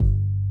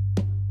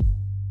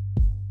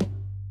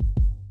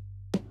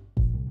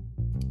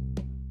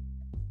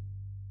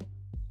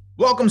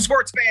Welcome,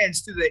 sports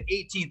fans, to the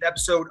 18th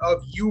episode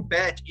of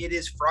YouBet. It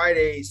is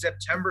Friday,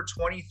 September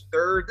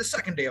 23rd, the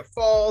second day of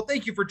fall.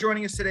 Thank you for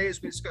joining us today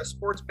as we discuss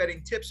sports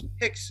betting tips,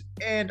 picks,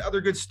 and other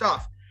good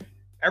stuff.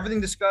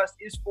 Everything discussed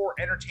is for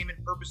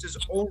entertainment purposes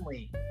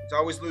only. It's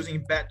always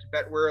losing bet to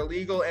bet where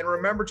illegal, and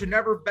remember to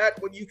never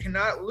bet what you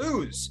cannot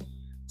lose.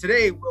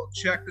 Today, we'll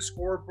check the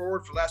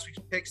scoreboard for last week's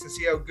picks and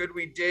see how good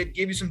we did,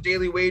 give you some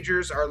daily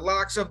wagers, our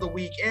locks of the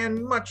week,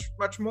 and much,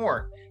 much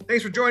more.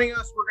 Thanks for joining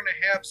us. We're going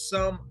to have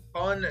some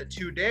fun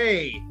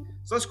today.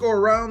 So let's go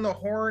around the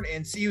horn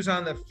and see who's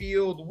on the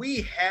field.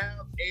 We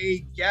have a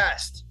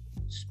guest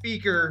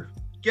speaker,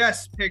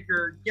 guest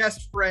picker,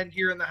 guest friend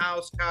here in the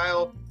house,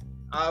 Kyle.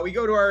 We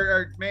go to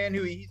our man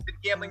who he's been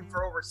gambling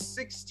for over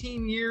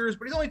 16 years,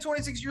 but he's only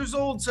 26 years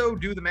old, so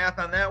do the math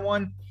on that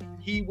one.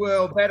 He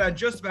will bet on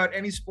just about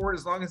any sport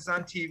as long as it's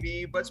on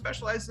TV, but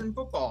specializes in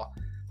football.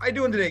 How you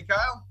doing today,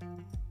 Kyle?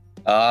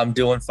 I'm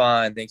doing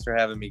fine. Thanks for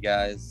having me,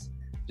 guys.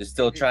 Just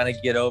still trying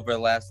to get over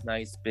last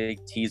night's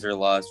big teaser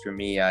loss for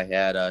me. I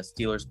had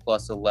Steelers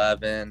plus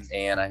 11,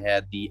 and I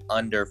had the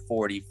under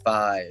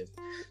 45.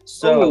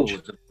 So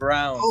the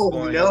Browns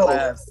scoring the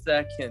last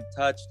second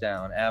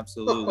touchdown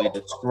absolutely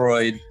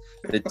destroyed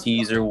the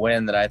teaser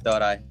win that I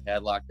thought I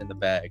had locked in the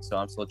bag. So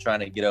I'm still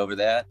trying to get over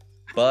that.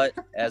 But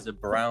as a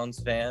Browns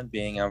fan,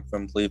 being I'm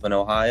from Cleveland,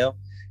 Ohio,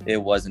 it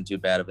wasn't too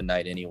bad of a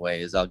night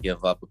anyways. I'll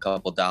give up a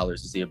couple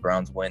dollars to see a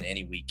Browns win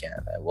any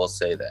weekend. I will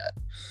say that.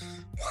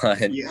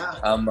 But yeah.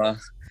 I'm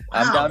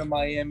down in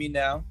Miami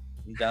now.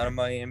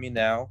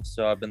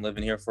 So I've been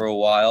living here for a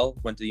while.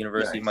 Went to the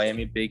University of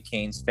Miami, big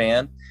Canes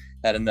fan.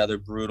 Had another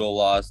brutal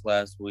loss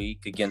last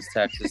week against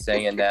Texas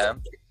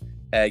A&M.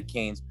 Had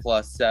Canes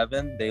plus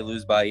 7. They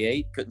lose by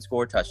 8. Couldn't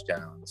score a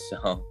touchdown.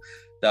 So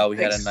thought we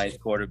had a nice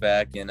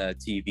quarterback in a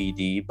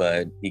TVD,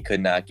 but he could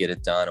not get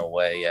it done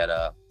away at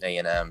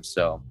A&M.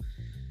 So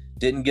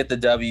didn't get the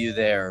W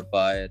there,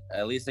 but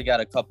at least I got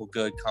a couple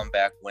good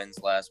comeback wins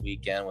last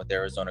weekend with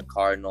Arizona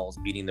Cardinals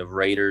beating the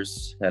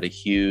Raiders. Had a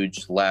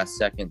huge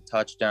last-second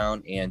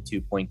touchdown and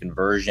 2-point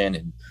conversion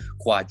and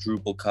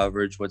quadruple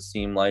coverage, what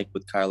seemed like,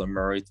 with Kyler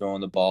Murray throwing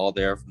the ball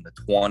there from the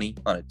 20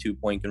 on a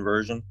 2-point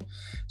conversion.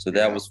 So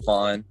that was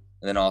fun.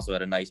 And then also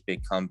had a nice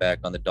big comeback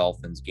on the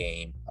Dolphins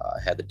game.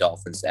 Had the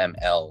Dolphins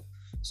ML.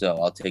 So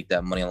I'll take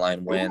that money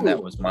line win. Ooh.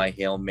 That was my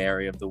Hail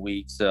Mary of the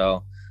week.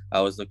 So I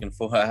was looking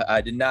for –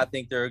 I did not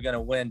think they were going to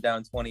win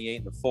down 28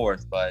 in the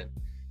fourth, but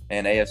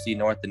and AFC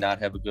North did not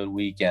have a good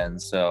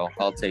weekend. So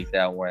I'll take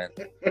that win.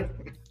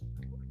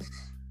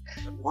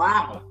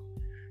 Wow.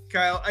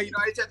 Kyle, I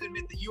just have to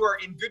admit that you are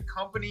in good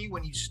company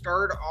when you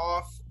start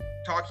off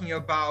talking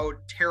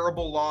about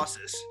terrible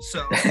losses.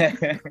 So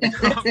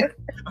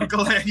I'm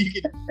glad you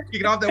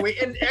get off that way.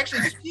 And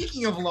actually,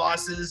 speaking of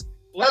losses,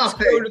 let's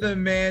go to the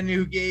man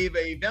who gave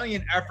a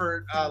valiant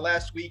effort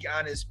last week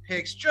on his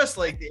picks, just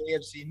like the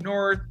AFC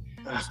North.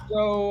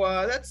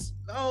 So that's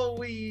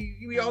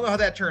we all know how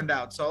that turned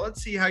out. So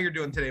let's see how you're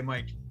doing today,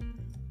 Mike.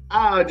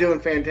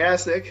 Doing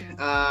fantastic.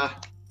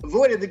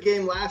 Avoided the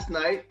game last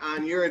night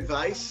on your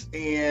advice,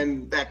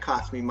 and that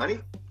cost me money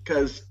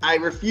because I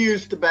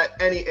refused to bet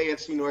any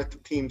AFC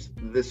North teams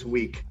this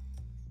week.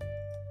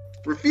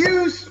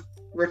 Refuse.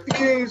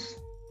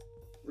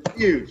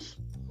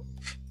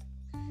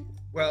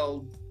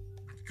 Well,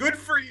 good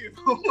for you.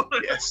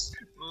 Yes.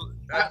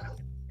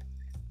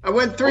 I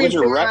went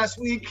 3-4 last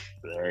week.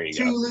 There you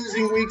 2 go.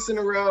 Losing weeks in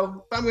a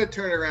row. I'm going to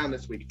turn it around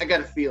this week. I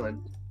got a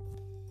feeling.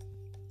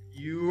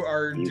 You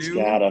are He's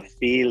got a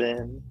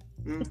feeling.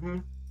 Mm-hmm.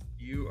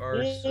 You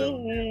are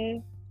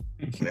so.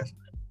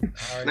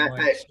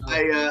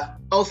 I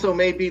also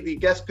may be the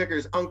guest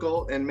picker's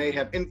uncle and may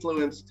have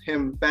influenced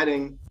him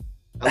betting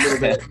a little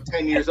bit.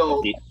 10 years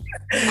old.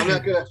 I'm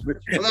not gonna.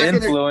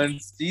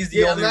 Influence. He's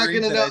the only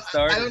reason I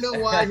started. I don't know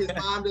why his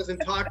mom doesn't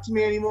talk to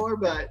me anymore,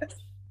 but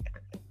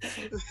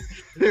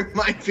there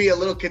might be a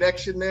little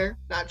connection there.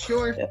 Not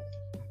sure. Yeah.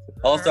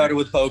 All started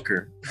with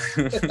poker.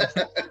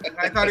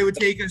 I thought it would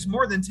take us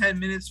more than 10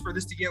 minutes for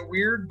this to get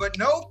weird, but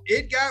nope,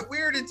 it got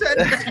weird in 10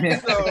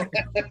 minutes. So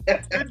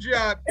good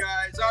job,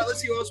 guys. All right, let's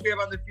see what else we have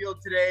on the field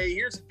today.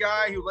 Here's a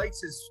guy who likes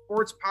his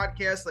sports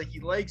podcast like he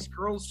likes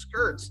girls'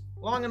 skirts.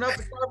 Long enough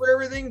to cover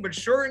everything, but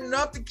short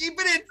enough to keep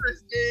it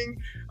interesting.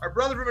 Our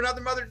brother from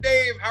another mother,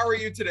 Dave, how are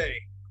you today?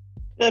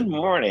 Good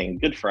morning.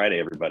 Good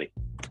Friday, everybody.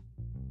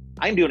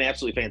 I'm doing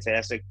absolutely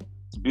fantastic.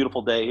 It's a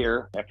beautiful day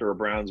here after a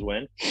Browns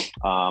win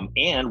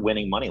and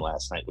winning money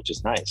last night, which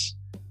is nice.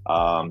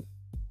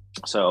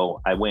 So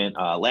I went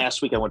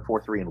last week. I went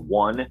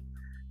 4-3-1.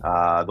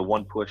 The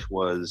one push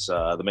was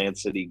the Man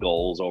City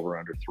goals over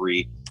under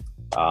 3.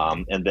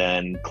 And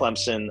then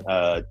Clemson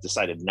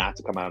decided not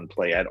to come out and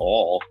play at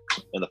all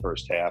in the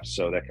first half.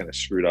 So that kind of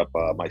screwed up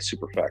my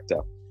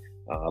superfecta.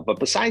 But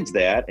besides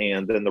that,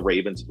 and then the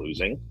Ravens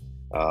losing,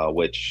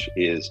 which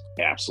is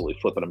absolutely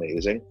flipping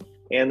amazing.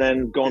 And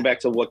then going back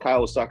to what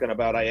Kyle was talking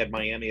about, I had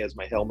Miami as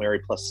my Hail Mary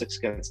plus 6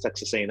 against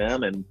Texas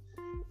A&M, and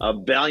a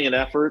valiant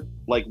effort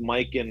like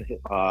Mike and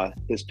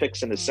his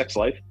picks in his sex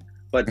life,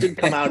 but didn't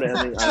come out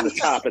on the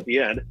top at the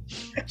end.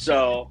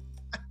 So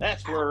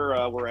That's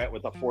where we're at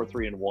with a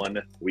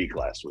 4-3-1 week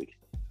last week.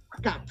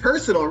 Got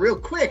personal real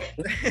quick.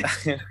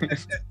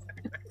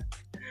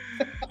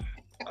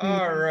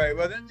 All right.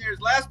 Well, then there's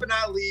last but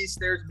not least,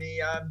 there's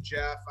me. I'm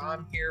Jeff.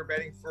 I'm here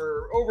betting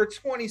for over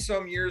 20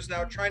 some years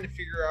now, trying to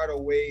figure out a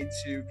way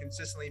to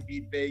consistently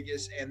beat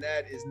Vegas, and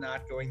that is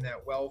not going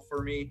that well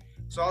for me.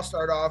 So I'll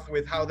start off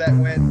with how that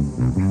went.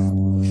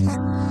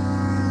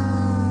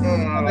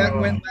 How that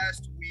went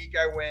last week.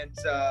 I went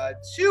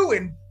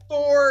 2-4.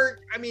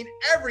 I mean,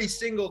 every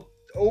single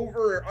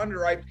over or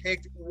under I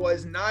picked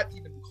was not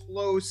even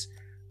close.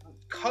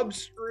 Cubs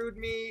screwed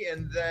me,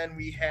 and then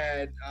we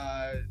had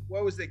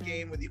what was the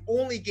game? The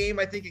only game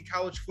I think in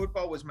college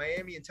football was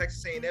Miami and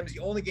Texas A&M. Is the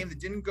only game that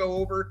didn't go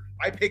over.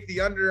 I picked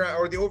the under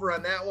or the over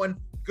on that one.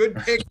 Good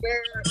pick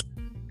there.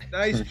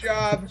 Nice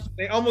job.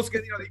 They almost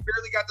get, they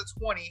barely got to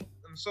 20.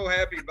 I'm so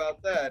happy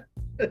about that.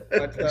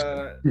 But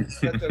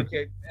that's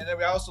okay. And then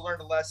we also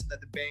learned a lesson that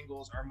the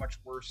Bengals are much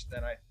worse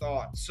than I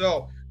thought.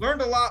 So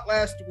learned a lot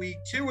last week,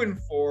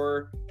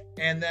 2-4.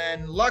 And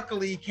then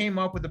luckily came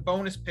up with a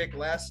bonus pick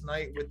last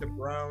night with the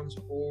Browns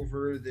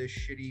over the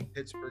shitty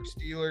Pittsburgh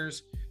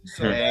Steelers.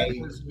 So that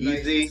was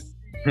easy.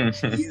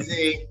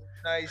 Easy.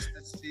 Nice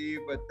to see,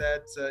 but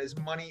that is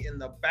money in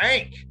the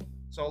bank.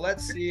 So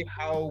let's see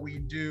how we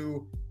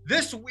do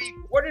this week.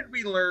 What did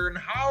we learn?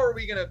 How are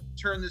we going to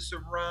turn this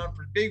around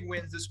for big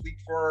wins this week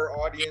for our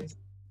audience?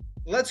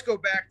 Let's go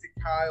back to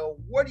Kyle.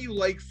 What do you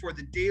like for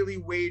the daily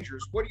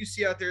wagers? What do you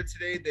see out there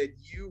today that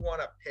you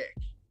want to pick?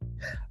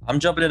 I'm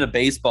jumping into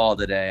baseball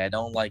today. I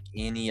don't like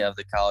any of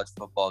the college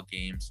football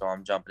games, so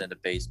I'm jumping into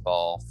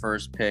baseball.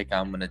 First pick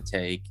I'm going to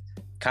take,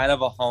 kind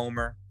of a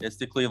homer. It's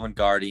the Cleveland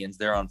Guardians.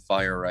 They're on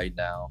fire right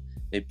now.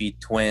 They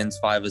beat Twins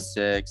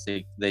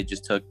 5-6. They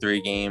just took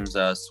 3 games,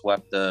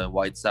 swept the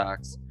White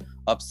Sox.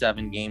 Up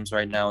 7 games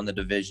right now in the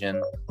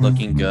division,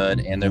 looking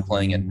good, and they're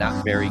playing a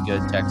not very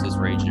good Texas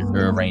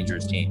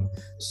Rangers team.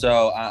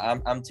 So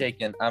I'm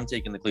taking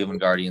the Cleveland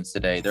Guardians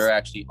today. They're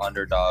actually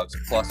underdogs,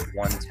 plus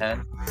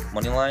 110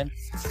 money line.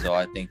 So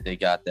I think they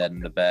got that in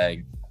the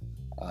bag.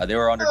 They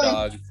were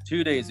underdogs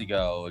 2 days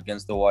ago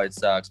against the White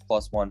Sox,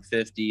 plus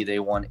 150. They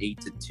won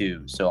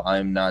 8-2. So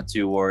I'm not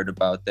too worried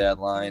about that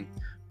line.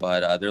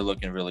 But they're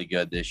looking really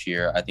good this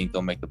year. I think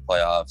they'll make the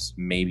playoffs,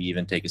 maybe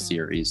even take a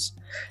series.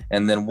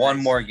 And then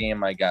one more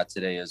game I got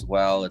today as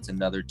well. It's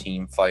another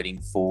team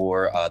fighting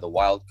for the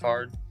wild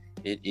card.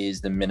 It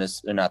is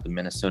not the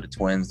Minnesota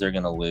Twins. They're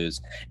going to lose.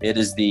 It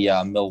is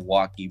the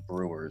Milwaukee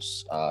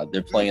Brewers.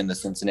 They're playing the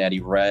Cincinnati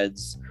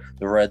Reds.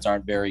 The Reds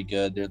aren't very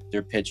good.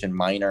 They're pitching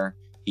Minor.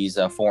 He's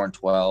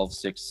 4-12,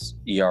 6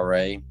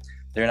 ERA.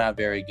 They're not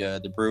very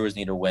good. The Brewers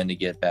need a win to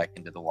get back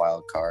into the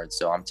wild card,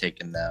 so I'm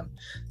taking them.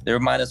 They're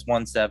minus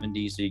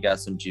 170, so you got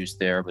some juice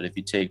there. But if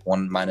you take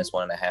minus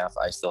 1.5,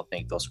 I still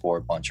think they'll score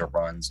a bunch of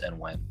runs and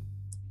win.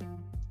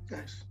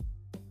 Nice.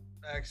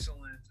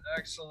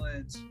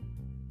 Excellent.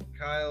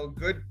 Kyle,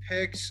 good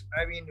picks.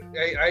 I mean,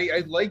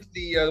 I like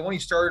the one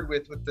you started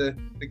with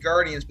the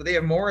Guardians, but they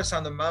have Morris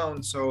on the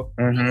mound, so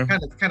kind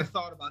of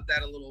thought about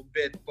that a little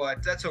bit,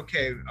 but that's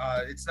okay.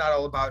 It's not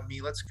all about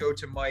me. Let's go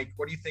to Mike.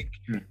 What do you think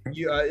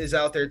is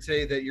out there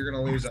today that you're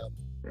going to lose on?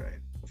 Right.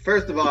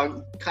 First of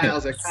all,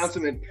 Kyle's a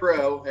consummate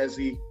pro as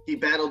he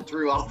battled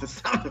through all the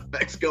sound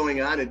effects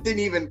going on and didn't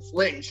even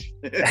flinch.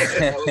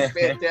 That was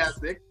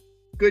fantastic.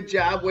 Good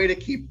job. Way to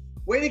keep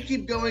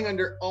going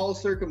under all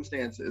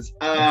circumstances.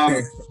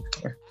 I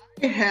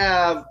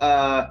have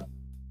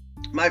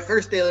my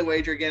first daily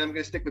wager. Again, I'm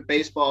going to stick with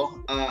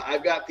baseball.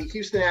 I've got the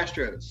Houston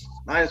Astros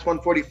minus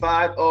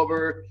 145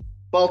 over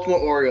Baltimore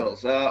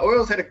Orioles.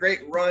 Orioles had a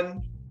great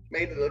run,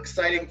 made it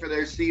exciting for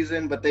their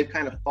season, but they've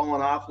kind of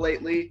fallen off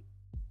lately.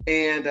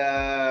 And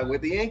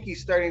with the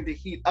Yankees starting to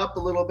heat up a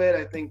little bit,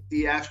 I think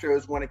the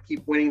Astros want to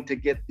keep winning to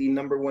get the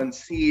number 1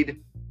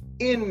 seed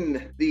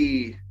in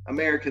the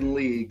American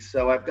League.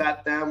 So I've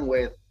got them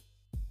with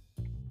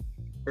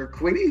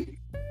Urquidy.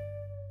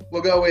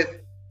 We'll go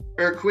with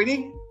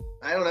Urquidy.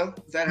 I don't know.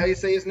 Is that how you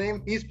say his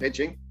name? He's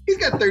pitching. He's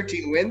got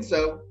 13 wins,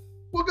 so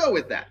we'll go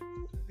with that.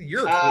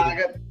 I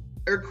got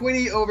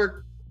Urquidy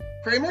over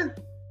Kramer,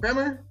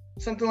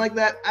 something like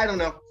that. I don't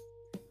know.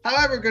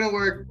 However going to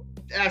work,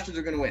 Astros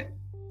are going to win.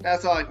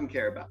 That's all I can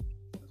care about.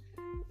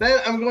 Then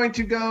I'm going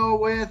to go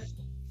with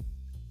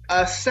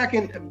a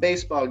second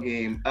baseball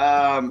game,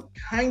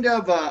 kind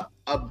of a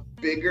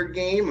bigger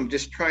game. I'm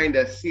just trying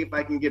to see if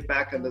I can get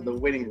back under the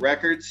winning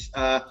records.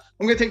 I'm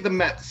going to take the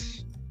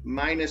Mets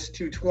minus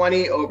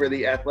 220 over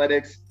the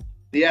Athletics.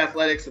 The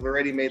Athletics have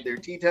already made their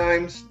tee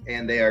times,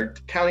 and they are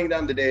counting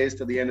down the days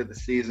to the end of the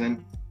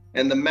season.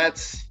 And the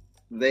Mets,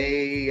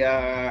 they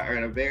are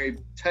in a very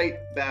tight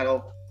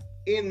battle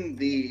in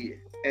the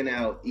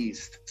NL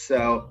East.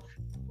 So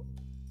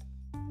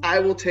I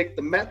will take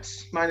the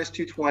Mets minus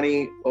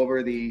 220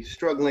 over the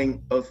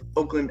struggling of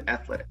Oakland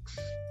Athletics.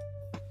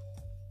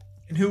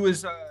 And who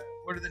is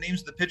what are the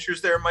names of the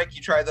pitchers there, Mike?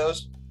 You try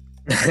those?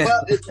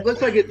 Well, it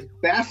looks like it's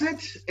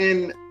Bassett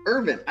and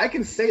Irvin. I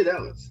can say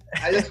those.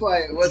 That's why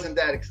it wasn't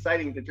that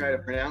exciting to try to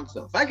pronounce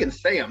them. If I can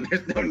say them,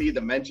 there's no need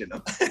to mention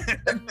them.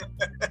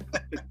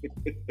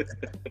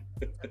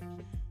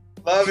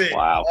 Love it.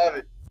 Wow. Love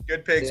it.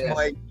 Good picks, Yes.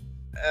 Mike.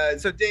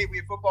 So, Dave, we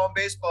have football and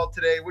baseball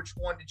today. Which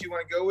one did you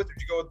want to go with, or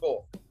did you go with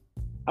both?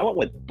 I went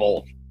with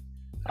both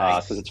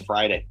Nice. because it's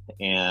Friday,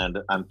 and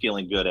I'm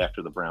feeling good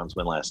after the Browns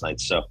win last night.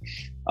 So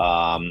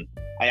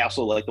I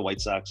also like the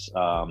White Sox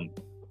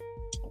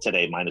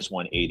today, minus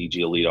 180,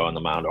 Giolito on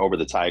the mound over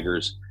the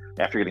Tigers.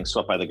 After getting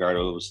swept by the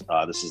Gardos,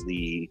 this is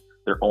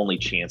their only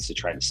chance to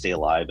try to stay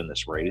alive in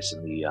this race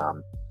in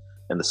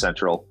the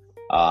Central.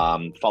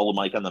 Follow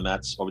Mike on the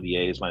Mets over the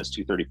A's, minus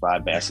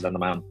 235, Bassett on the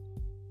mound.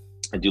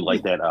 I do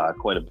like that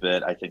quite a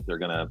bit. I think they're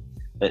going to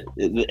 –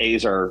 the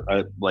A's are,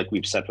 like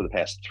we've said for the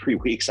past 3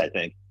 weeks, I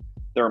think,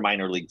 they're a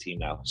minor league team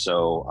now.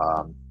 So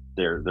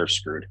they're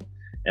screwed.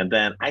 And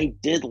then I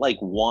did like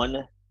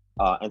one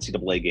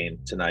NCAA game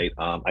tonight.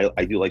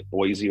 I do like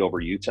Boise over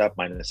UTEP,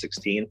 minus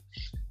 16.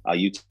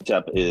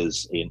 UTEP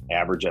is an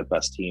average at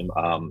best team.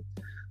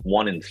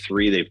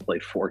 1-3. They've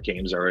played 4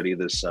 games already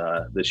this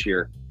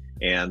year.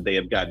 And they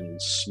have gotten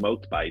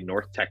smoked by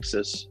North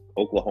Texas,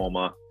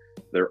 Oklahoma.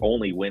 Their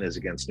only win is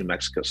against New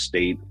Mexico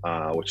State,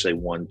 which they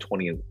won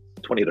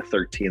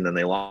 20-13. Then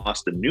they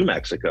lost to New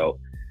Mexico,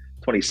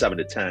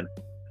 27-10.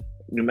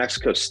 New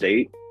Mexico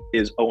State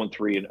is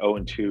 0-3 and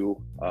 0-2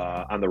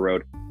 on the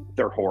road.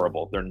 They're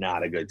horrible. They're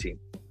not a good team.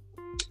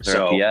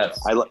 So yes.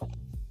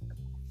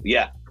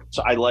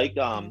 So I like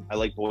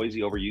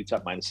Boise over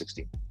UTEP, minus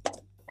 16.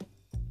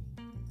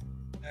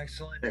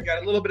 Excellent. You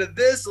got a little bit of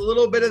this, a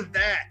little bit of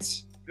that.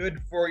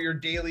 Good for your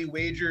daily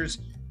wagers.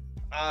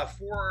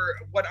 For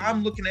what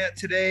I'm looking at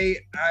today,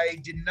 I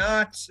did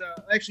not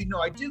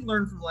I did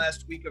learn from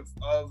last week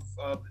of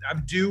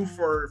I'm due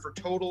for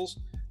totals.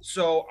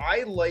 So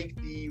I like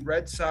the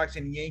Red Sox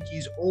and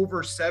Yankees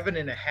over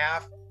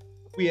 7.5.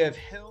 We have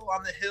Hill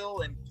on the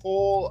hill and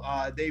Cole.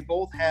 They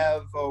both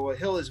have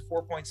Hill is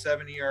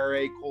 4.7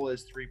 ERA, Cole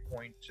is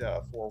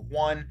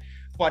 3.41.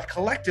 But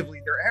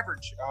collectively, their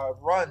average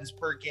runs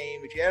per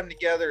game, if you add them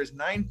together, is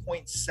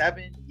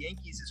 9.7.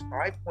 Yankees is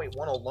 5.1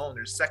 alone.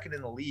 They're second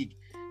in the league.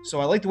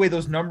 So I like the way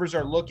those numbers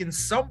are looking.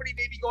 Somebody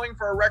may be going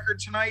for a record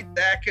tonight.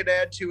 That could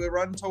add to a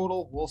run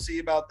total. We'll see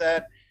about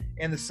that.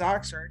 And the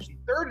Sox are actually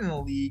third in the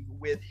league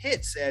with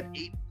hits at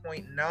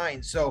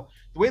 8.9. So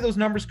the way those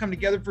numbers come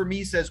together for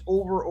me says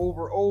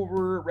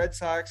over. Red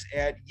Sox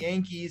at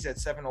Yankees at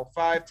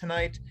 7:05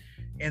 tonight.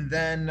 And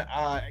then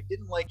I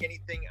didn't like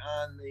anything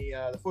on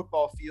the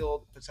football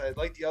field. Besides,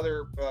 I like the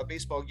other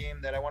baseball game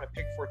that I want to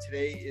pick for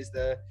today is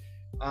the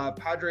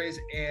Padres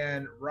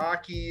and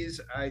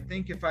Rockies. I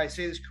think if I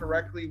say this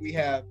correctly, we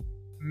have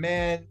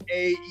on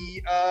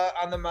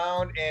the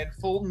mound and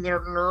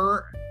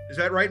Fulner. Is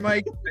that right,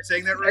 Mike? Am I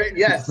saying that right?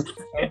 Yes.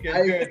 Okay,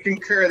 I good.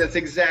 concur. That's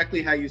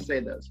exactly how you say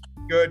those.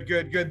 Good.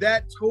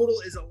 That total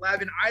is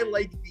 11. I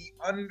like the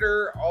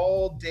under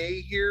all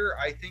day here.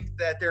 I think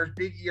that there's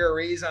big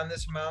ERAs on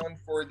this mound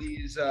for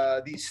these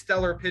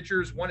stellar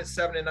pitchers. One is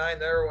 7-9,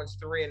 the other one's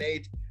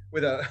 3-8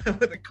 with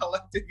a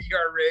collective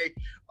ERA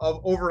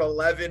of over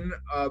 11.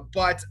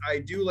 But I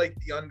do like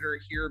the under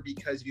here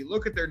because if you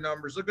look at their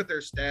numbers, look at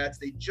their stats,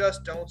 they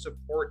just don't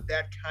support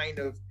that kind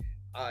of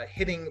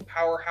hitting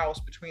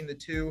powerhouse between the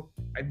two.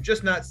 I'm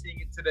just not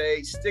seeing it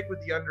today. Stick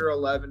with the under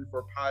 11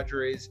 for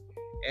Padres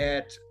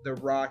at the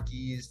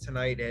Rockies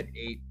tonight at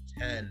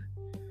 8:10.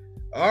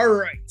 All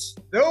right,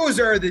 those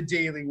are the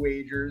daily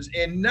wagers,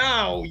 and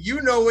now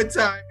you know what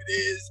time it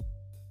is.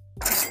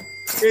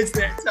 It's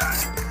that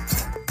time.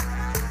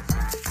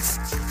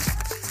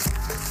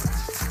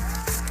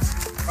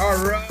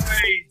 All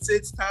right,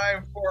 it's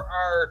time for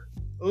our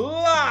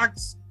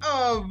locks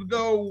of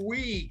the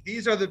week.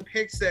 These are the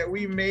picks that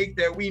we make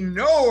that we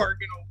know are going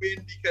to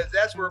win because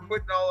that's where we're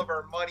putting all of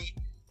our money.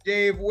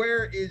 Dave,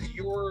 where is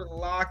your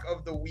lock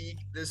of the week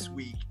this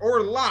week?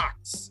 Or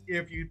locks,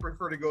 if you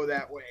prefer to go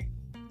that way.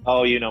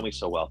 Oh, you know me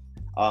so well.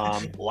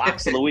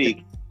 Locks of the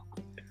week.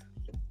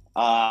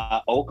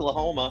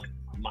 Oklahoma,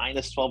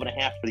 minus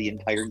 12.5 for the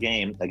entire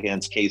game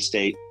against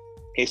K-State.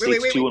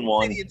 K-State's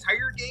 2-1. The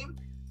entire game?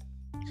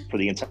 For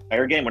the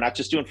entire game. We're not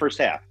just doing first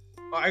half.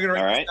 Oh, I got to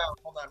write this down.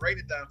 Hold on. Write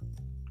it down.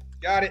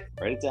 Got it.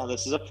 Write it down.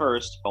 This is a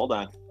first. Hold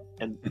on.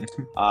 And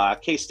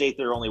K-State,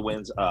 their only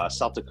wins,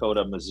 South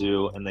Dakota,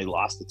 Mizzou, and they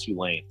lost to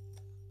Tulane.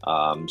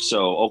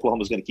 So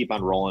Oklahoma's going to keep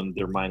on rolling.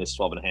 They're minus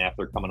 12.5.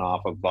 They're coming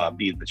off of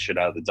beating the shit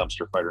out of the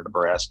dumpster fire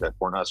Nebraska at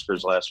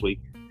Cornhuskers last week.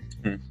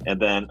 And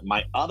then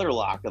my other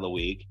lock of the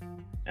week,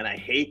 and I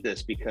hate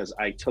this because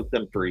I took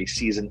them for a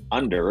season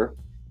under,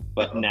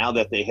 but now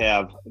that they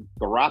have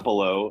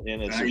Garoppolo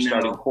in as their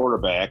starting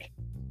quarterback,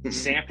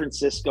 San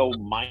Francisco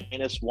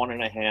minus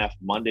 1.5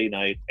 Monday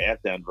night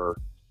at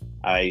Denver.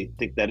 I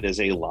think that is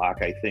a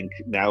lock. I think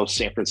now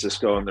San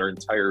Francisco and their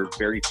entire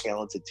very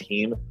talented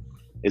team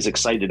is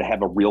excited to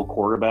have a real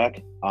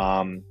quarterback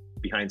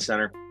behind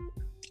center.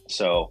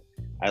 So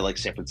I like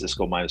San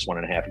Francisco minus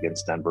 1.5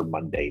 against Denver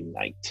Monday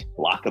night.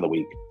 Lock of the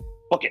week.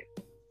 Book it.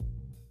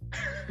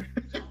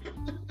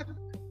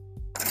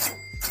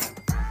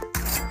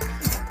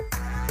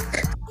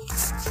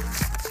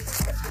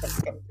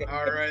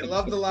 All right.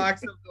 Love the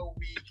locks of the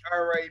week.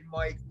 All right,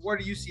 Mike, what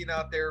are you seeing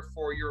out there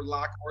for your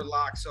lock or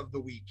locks of the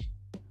week?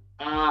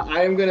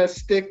 I am going to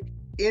stick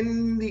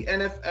in the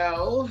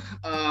NFL.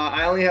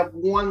 I only have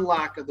one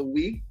lock of the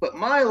week, but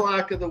my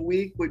lock of the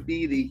week would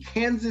be the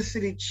Kansas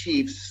City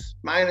Chiefs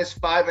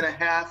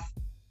 -5.5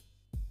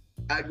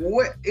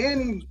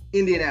 in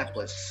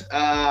Indianapolis.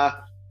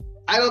 I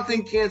don't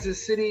think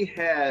Kansas City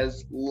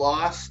has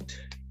lost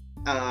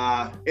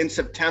in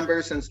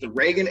September since the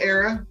Reagan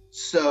era.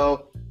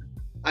 So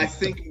I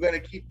think I'm going to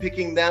keep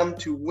picking them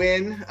to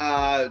win.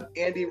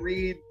 Andy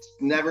Reid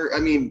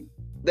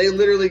they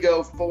literally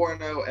go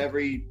 4-0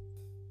 every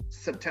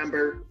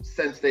September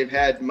since they've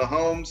had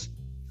Mahomes.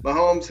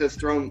 Mahomes has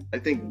thrown, I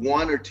think,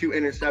 1 or 2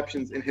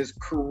 interceptions in his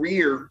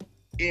career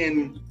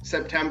in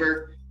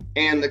September,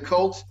 and the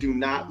Colts do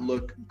not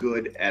look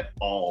good at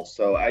all.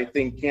 So I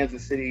think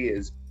Kansas City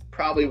is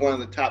probably one of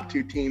the top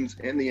 2 teams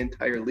in the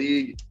entire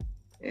league,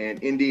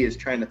 and Indy is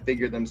trying to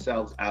figure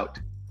themselves out.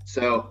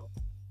 So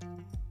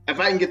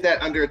if I can get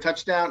that under a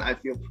touchdown, I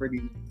feel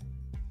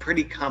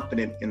pretty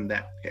confident in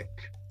that pick.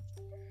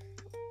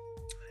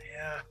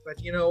 Yeah,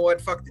 but you know what?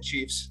 Fuck the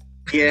Chiefs.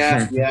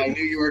 Yeah, I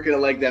knew you were gonna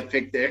like that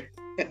pick there.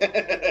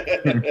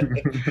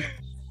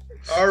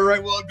 All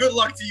right, well, good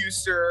luck to you,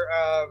 sir.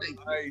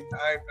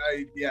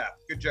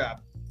 Good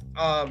job.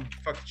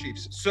 Fuck the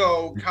Chiefs.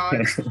 So,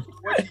 Kyle,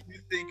 what do you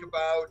think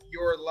about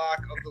your lock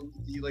of the week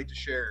that you like to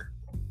share?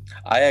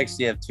 I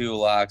actually have 2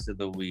 locks of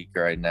the week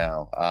right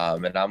now.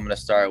 And I'm going to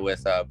start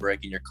with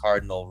breaking your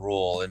cardinal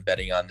rule and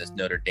betting on this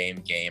Notre Dame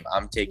game.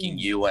 I'm taking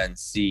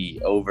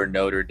UNC over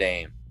Notre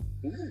Dame.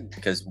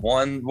 Because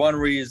one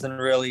reason,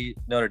 really,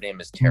 Notre Dame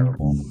is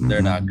terrible.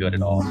 They're not good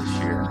at all this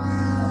year.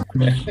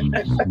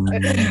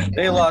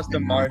 They lost to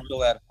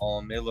Marshall at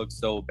home. They look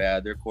so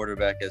bad. Their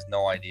quarterback has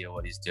no idea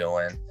what he's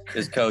doing.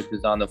 His coach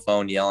is on the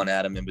phone yelling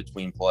at him in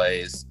between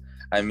plays.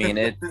 I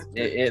mean,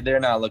 they're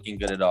not looking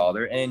good at all.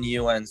 They're in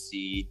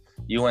UNC.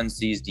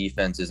 UNC's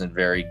defense isn't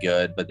very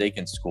good, but they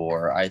can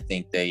score. I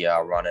think they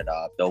run it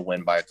up. They'll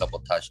win by a couple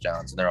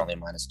touchdowns, and they're only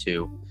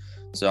 -2.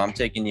 So I'm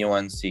taking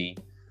UNC.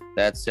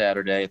 That's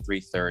Saturday at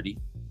 3:30,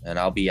 and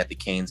I'll be at the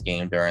Canes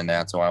game during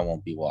that, so I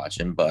won't be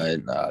watching,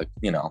 but,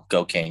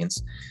 go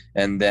Canes.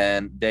 And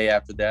then day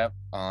after that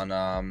on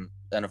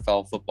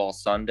NFL Football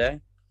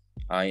Sunday,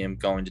 I am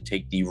going to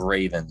take the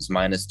Ravens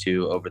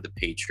 -2 over the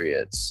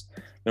Patriots.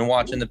 Been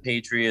watching the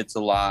Patriots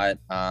a lot.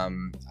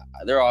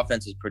 Their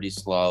offense is pretty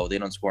slow. They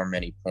don't score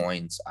many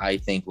points. I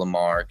think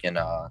Lamar can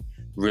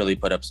really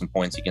put up some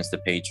points against the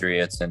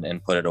Patriots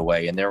and put it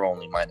away, and they're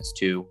only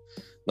 -2.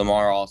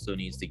 Lamar also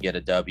needs to get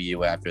a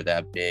W after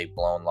that big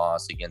blown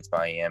loss against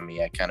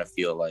Miami. I kind of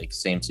feel like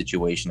same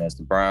situation as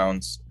the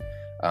Browns.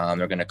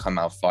 They're going to come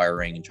out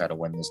firing and try to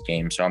win this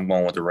game. So I'm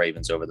going with the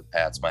Ravens over the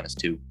Pats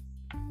 -2.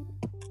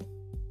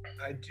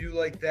 I do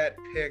like that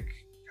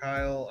pick,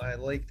 Kyle. I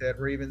like that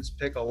Ravens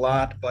pick a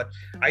lot, but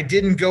I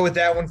didn't go with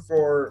that one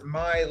for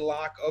my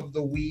lock of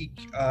the week,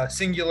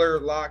 singular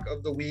lock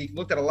of the week.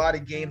 Looked at a lot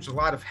of games, a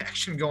lot of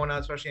action going on,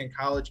 especially in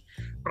college.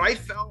 But I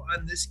fell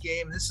on this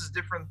game. This is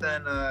different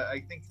than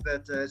I think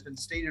that has been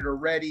stated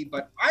already,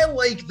 but I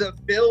like the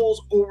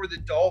Bills over the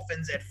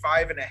Dolphins at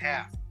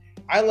 5.5.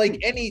 I like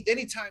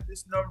anytime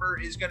this number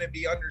is going to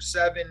be under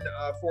 7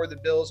 for the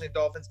Bills and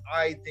Dolphins.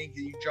 I think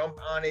that you jump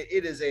on it.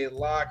 It is a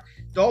lock.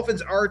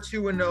 Dolphins are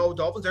 2-0.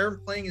 Dolphins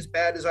aren't playing as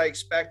bad as I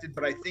expected,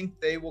 but I think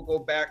they will go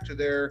back to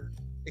their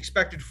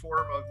expected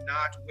form of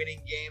not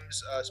winning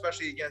games,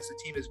 especially against a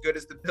team as good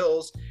as the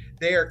Bills.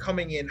 They are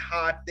coming in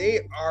hot.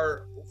 They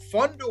are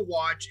fun to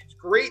watch. It's a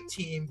great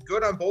team,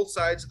 good on both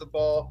sides of the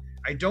ball.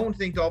 I don't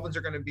think Dolphins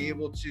are going to be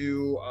able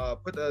to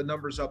put the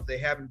numbers up they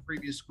have in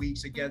previous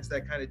weeks against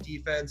that kind of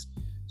defense.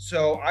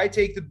 So I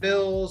take the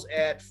Bills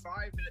at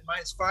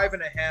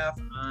 -5.5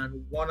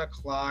 on 1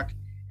 o'clock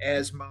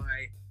as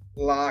my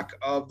lock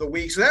of the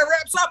week. So that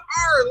wraps up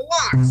our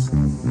locks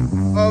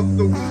of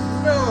the week.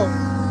 No,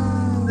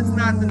 that's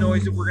not the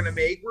noise that we're going to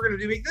make. We're going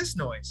to make this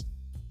noise.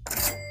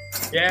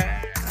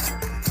 Yeah.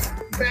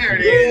 There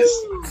it is.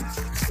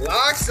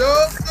 Locks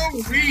of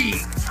the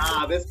week.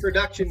 This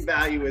production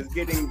value is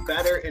getting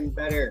better and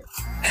better.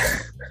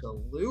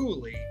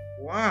 Absolutely.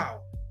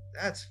 Wow.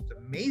 That's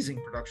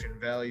amazing production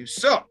value.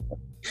 So,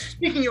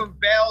 speaking of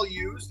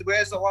values,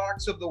 as the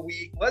locks of the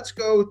week, let's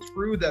go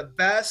through the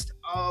best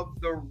of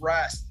the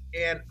rest.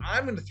 And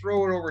I'm going to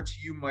throw it over to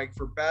you, Mike,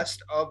 for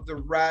best of the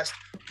rest.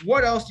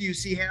 What else do you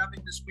see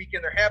happening this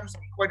weekend? There happens to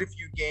be quite a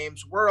few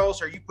games. Where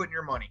else are you putting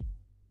your money?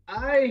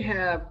 I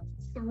have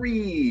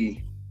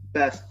 3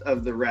 best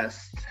of the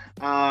rest.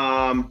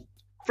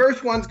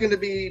 First one's going to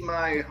be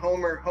my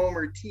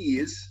Homer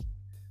tease.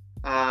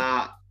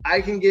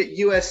 I can get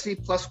USC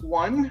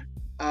 +1.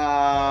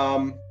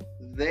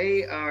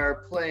 They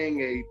are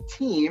playing a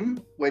team,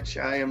 which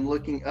I am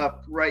looking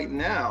up right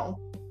now,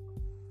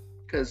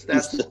 because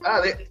that's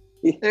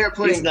they're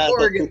playing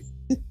Oregon.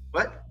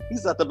 What?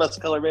 He's not the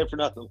best color man for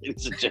nothing,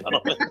 ladies and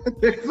gentlemen.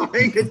 They're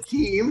playing a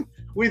team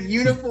with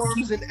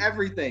uniforms and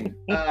everything.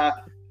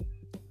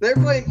 They're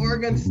playing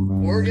Oregon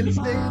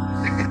State.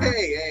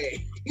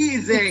 Hey,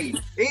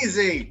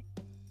 easy.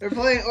 They're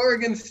playing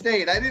Oregon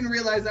State. I didn't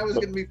realize I was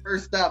going to be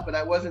first up, but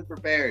I wasn't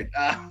prepared.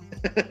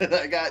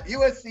 I got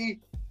USC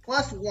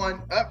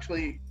 +1.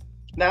 Actually,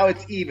 now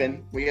it's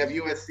even. We have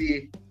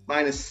USC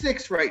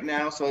 -6 right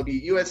now, so it'll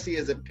be USC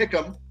as a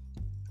pick'em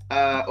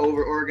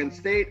over Oregon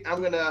State. I'm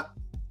going to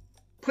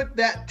put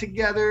that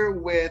together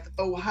with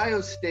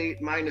Ohio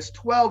State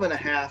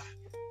 -12.5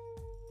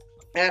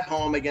 at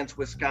home against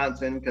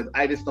Wisconsin, because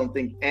I just don't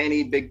think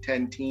any Big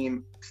Ten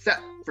team,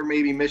 except for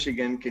maybe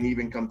Michigan, can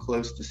even come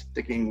close to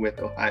sticking with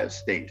Ohio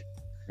State.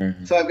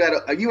 Mm-hmm. So I've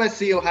got a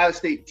USC Ohio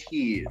State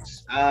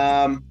tease.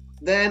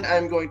 Then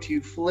I'm going to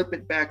flip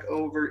it back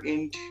over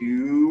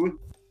into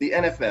the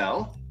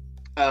NFL,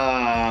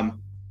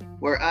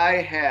 where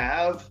I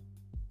have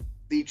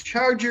the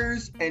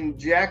Chargers and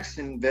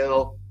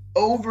Jacksonville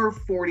over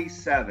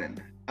 47.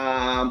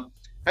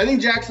 I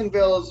think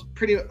Jacksonville is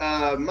pretty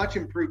much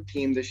improved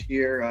team this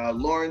year.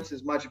 Lawrence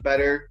is much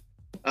better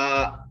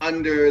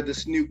under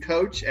this new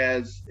coach,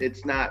 as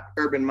it's not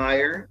Urban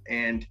Meyer,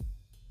 and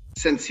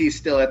since he's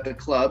still at the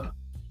club.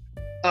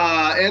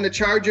 And the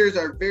Chargers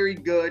are very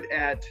good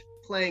at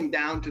playing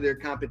down to their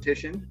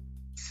competition.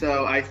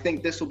 So I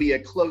think this will be a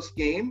close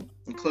game,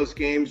 and close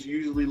games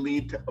usually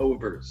lead to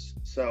overs.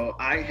 So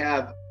I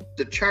have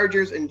the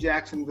Chargers in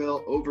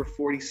Jacksonville over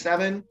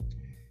 47.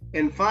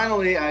 And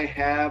finally, I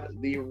have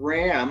the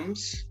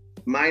Rams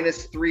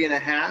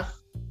 -3.5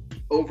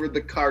 over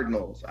the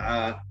Cardinals.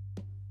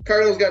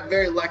 Cardinals got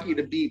very lucky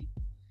to beat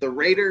the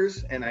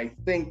Raiders, and I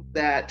think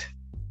that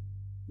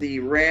the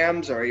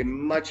Rams are a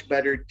much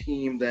better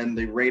team than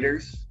the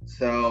Raiders.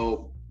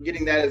 So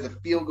getting that as a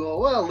field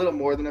goal, well, a little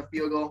more than a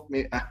field goal. I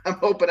mean, I'm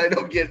hoping I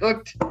don't get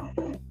hooked,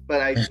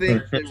 but I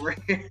think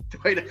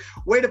the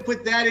way to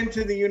put that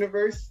into the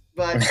universe.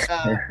 But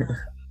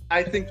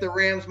I think the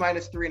Rams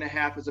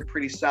 -3.5 is a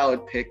pretty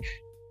solid pick.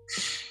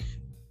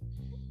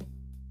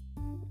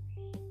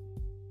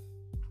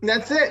 And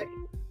that's it.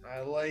 I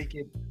like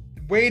it.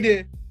 Way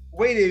to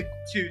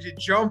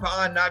jump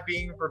on not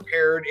being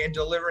prepared and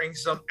delivering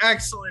some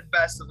excellent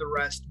best of the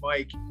rest,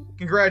 Mike.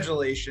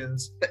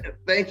 Congratulations.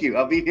 Thank you.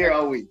 I'll be here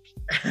all week.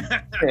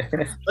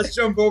 Let's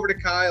jump over to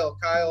Kyle.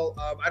 Kyle,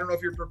 I don't know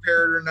if you're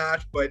prepared or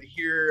not, but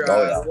here,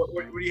 what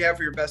do you have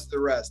for your best of the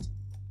rest?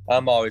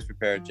 I'm always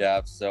prepared,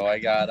 Jeff. So I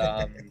got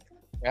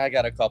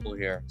a couple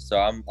here. So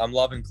I'm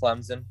loving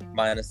Clemson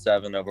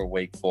 -7 over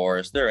Wake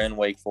Forest. They're in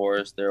Wake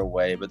Forest, they're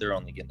away, but they're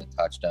only getting a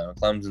touchdown.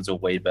 Clemson's a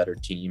way better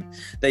team.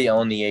 They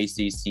own the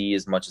ACC,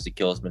 as much as it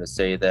kills me to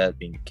say that,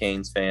 being a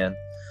Canes fan.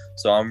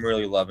 So I'm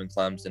really loving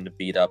Clemson to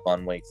beat up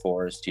on Wake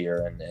Forest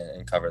here and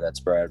cover that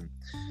spread.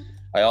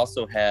 I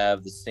also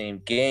have the same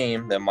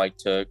game that Mike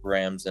took,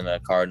 Rams and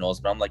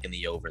Cardinals, but I'm liking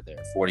the over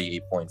there,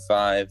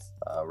 48.5.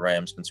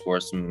 Rams can score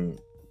some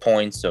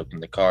points, so can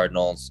the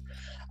Cardinals.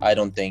 I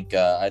think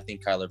that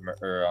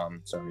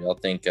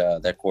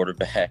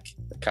quarterback,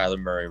 Kyler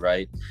Murray,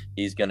 right?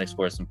 He's going to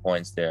score some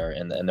points there,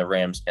 and the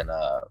Rams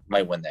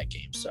might win that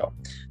game. So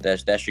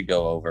that should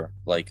go over.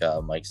 Like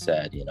Mike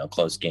said,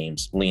 close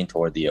games lean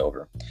toward the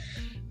over.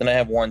 Then I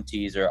have one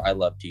teaser. I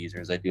love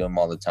teasers. I do them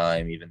all the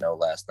time, even though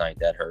last night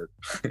that hurt.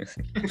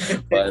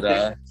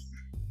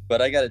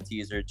 But I got a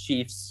teaser.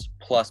 Chiefs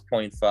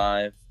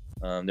 +0.5.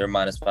 They're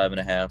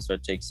 -5.5, so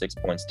it takes 6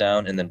 points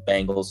down. And then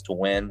Bengals to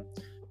win.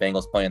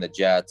 Bengals playing the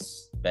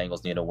Jets.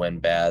 Bengals need to win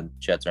bad.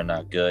 Jets are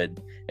not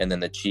good. And then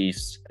the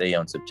Chiefs, they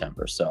own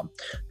September. So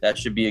that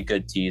should be a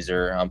good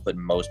teaser. I'm putting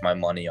most of my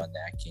money on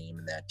that game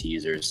and that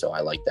teaser, so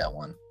I like that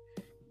one.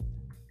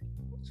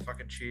 It's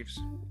fucking Chiefs.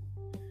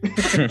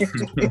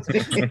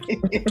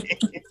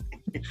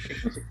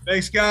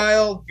 Thanks,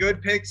 Kyle.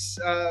 Good picks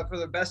for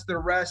the best of the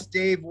rest.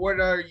 Dave, what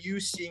are you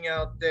seeing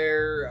out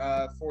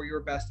there for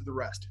your best of the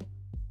rest?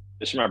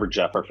 Just remember,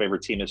 Jeff, our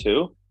favorite team is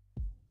who?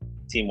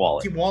 Team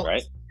Wallet. Team Wallet,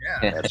 right?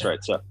 Yeah. That's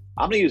right. So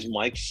I'm going to use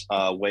Mike's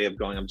way of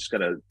going. I'm just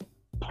going to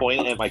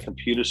point at my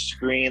computer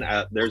screen.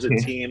 There's a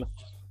team.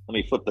 Let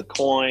me flip the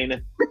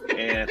coin.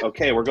 And,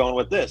 okay, we're going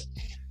with this.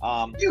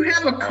 You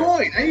have a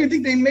coin. I didn't even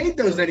think they made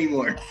those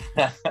anymore.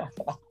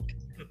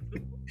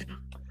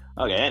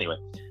 Okay, anyway.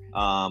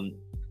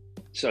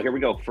 So here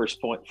we go. First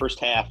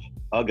half,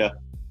 UGA.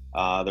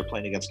 They're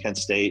playing against Kent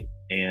State.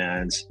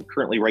 And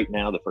currently right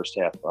now, the first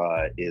half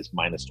is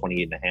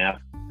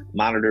 -28.5.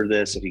 Monitor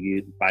this. If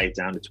you buy it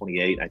down to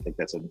 28, I think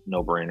that's a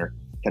no-brainer.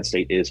 Kent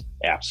State is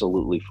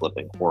absolutely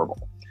flipping horrible.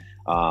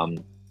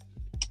 The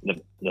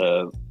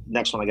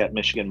next one I got,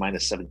 Michigan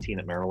 -17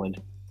 at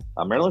Maryland.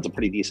 Maryland's a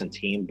pretty decent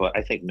team, but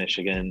I think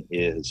Michigan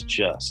is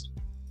just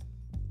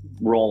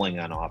rolling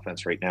on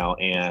offense right now.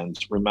 And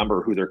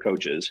remember who their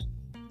coach is.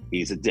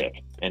 He's a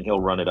dick, and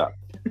he'll run it up.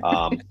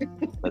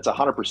 That's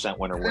 100%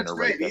 winner That's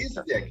right. there. He's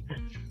a dick.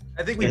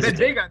 I think we bet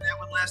big on that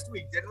one last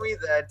week, didn't we?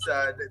 That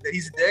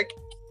he's a dick.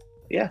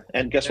 Yeah,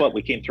 and guess what?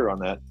 We came through on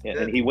that,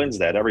 and he wins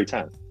that every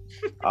time.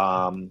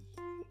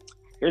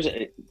 Here's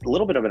a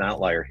little bit of an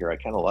outlier here. I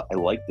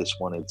like this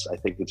one. I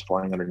think it's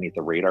flying underneath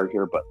the radar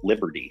here, but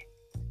Liberty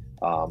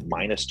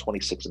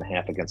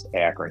 -26.5 against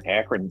Akron.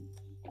 Akron,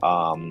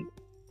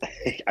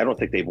 I don't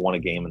think they've won a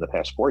game in the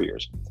past 4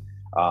 years.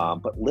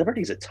 But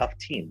Liberty's a tough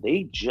team.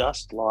 They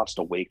just lost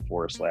to Wake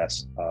Forest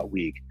last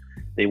week.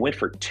 They went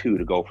for 2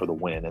 to go for the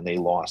win, and they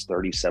lost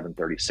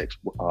 37-36.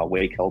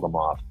 Wake held them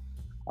off.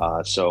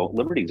 So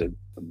Liberty's a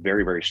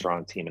very, very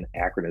strong team, and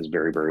Akron is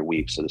very, very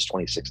weak. So this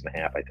 26.5,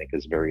 I think,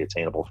 is very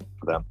attainable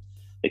for them.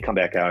 They come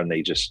back out and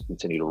they just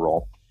continue to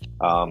roll.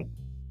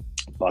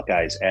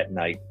 Buckeyes at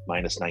night,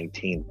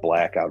 -19,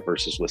 blackout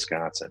versus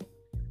Wisconsin.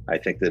 I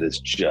think that is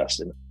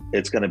just,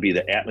 it's going to be,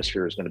 the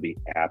atmosphere is going to be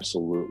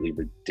absolutely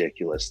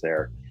ridiculous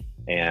there.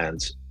 And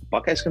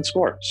Buckeyes can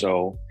score.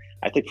 So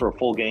I think for a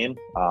full game,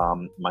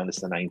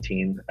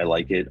 -19, I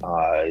like it.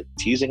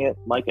 Teasing it,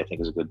 Mike, I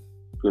think is a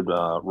good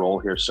roll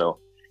here. So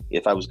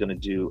if I was going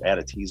to add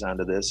a tease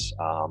onto this,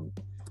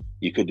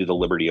 you could do the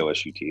Liberty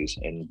OSU tease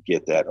and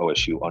get that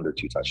OSU under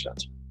 2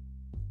 touchdowns.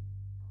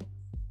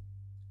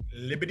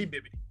 Liberty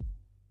bibbity.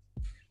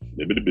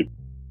 Liberty.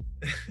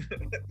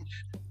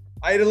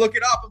 I had to look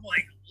it up. I'm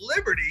like,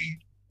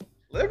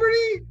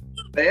 Liberty?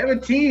 They have a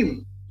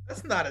team.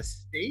 That's not a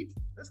state.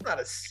 That's not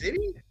a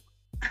city.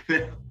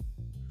 They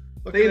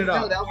Looking it up.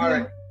 Philadelphia. All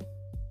right.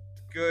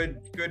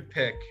 Good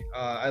pick.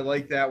 I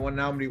like that one.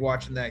 Now I'm going to be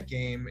watching that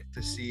game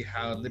to see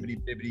how Liberty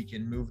Bibbity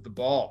can move the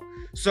ball.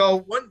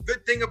 So one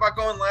good thing about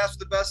going last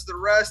with the best of the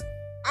rest,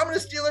 I'm going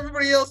to steal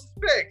everybody else's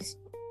picks.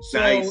 So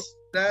Nice.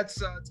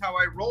 that's how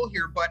I roll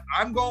here. But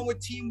I'm going with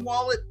Team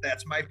Wallet.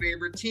 That's my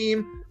favorite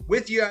team.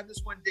 With you on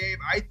this one, Dave,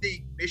 I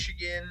think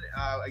Michigan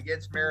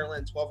against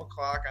Maryland, 12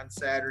 o'clock on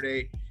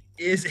Saturday,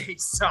 is a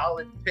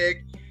solid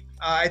pick.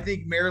 I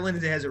think Maryland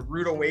has a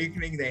rude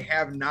awakening. They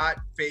have not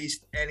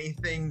faced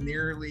anything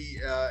nearly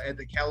at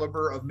the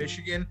caliber of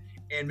Michigan,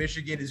 and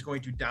Michigan is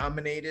going to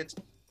dominate it.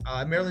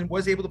 Maryland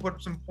was able to put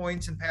up some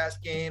points in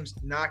past games.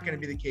 Not going to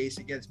be the case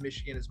against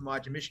Michigan as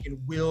much, and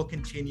Michigan will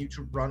continue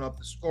to run up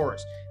the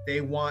scores.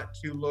 They want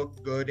to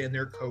look good, and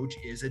their coach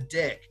is a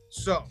dick.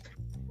 So,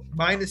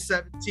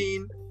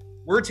 -17,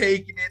 we're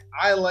taking it.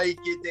 I like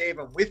it, Dave.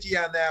 I'm with you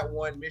on that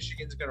one.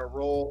 Michigan's going to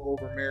roll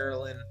over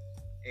Maryland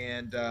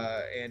and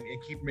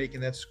keep making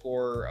that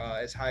score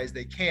as high as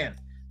they can.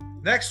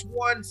 Next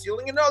one,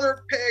 stealing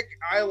another pick.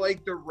 I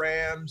like the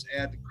Rams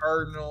at the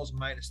Cardinals,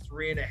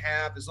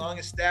 -3.5. As long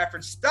as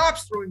Stafford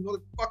stops throwing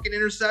motherfucking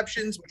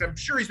interceptions, which I'm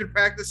sure he's been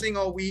practicing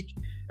all week,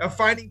 of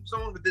finding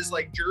someone with this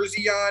like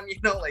jersey on,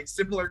 like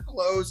similar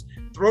clothes,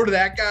 throw to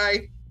that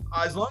guy.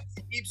 As long as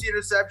he keeps the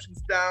interceptions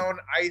down,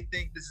 I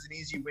think this is an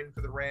easy win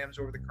for the Rams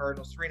over the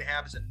Cardinals.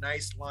 3.5 is a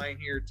nice line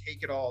here.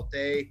 Take it all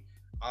day.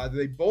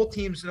 Both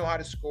teams know how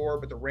to score,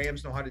 but the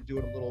Rams know how to do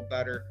it a little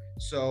better.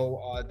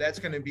 So that's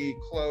going to be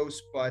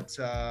close, but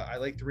I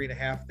like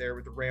 3.5 there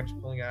with the Rams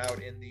pulling out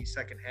in the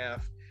second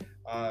half,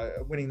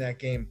 winning that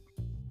game.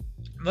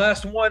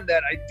 Last one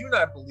that I do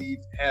not believe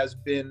has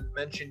been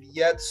mentioned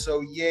yet,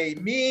 so yay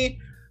me.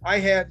 I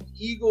have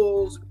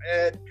Eagles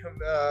at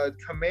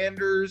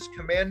Commandos,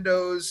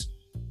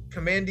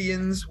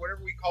 Commandians,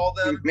 whatever we call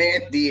them.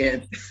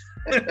 Commandians.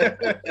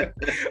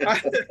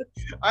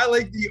 I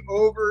like the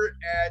over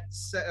at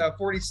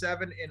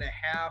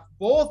 47.5.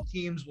 Both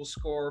teams will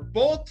score.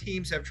 Both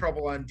teams have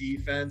trouble on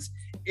defense.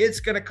 It's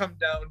going to come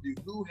down to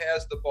who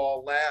has the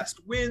ball last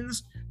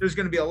wins. There's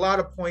going to be a lot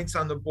of points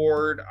on the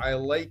board. I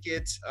like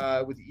it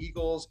with the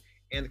Eagles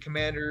and the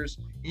Commanders.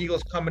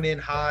 Eagles coming in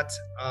hot.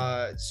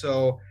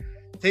 So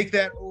take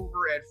that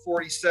over at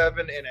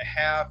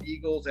 47.5.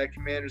 Eagles at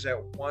Commanders at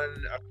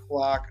 1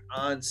 o'clock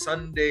on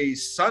Sunday.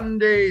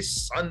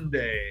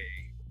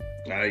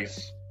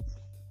 Nice.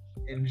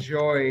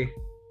 Enjoy,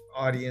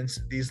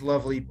 audience, these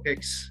lovely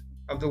picks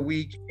of the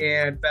week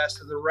and best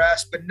of the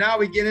rest. But now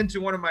we get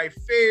into one of my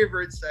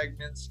favorite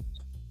segments.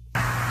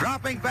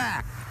 Dropping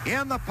back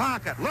in the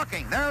pocket,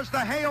 looking. There's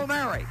the Hail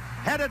Mary,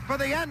 headed for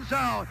the end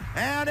zone,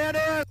 and it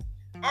is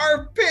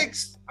Our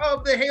picks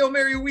of the Hail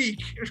Mary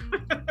week.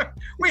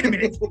 Wait a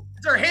minute.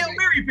 It's our Hail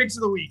Mary picks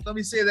of the week. Let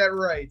me say that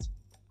right.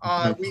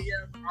 We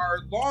have our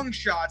long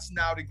shots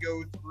now to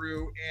go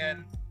through.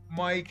 And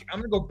Mike, I'm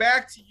going to go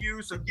back to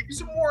you. So give you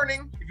some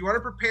warning. If you want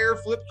to prepare,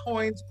 flip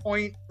coins,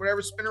 point,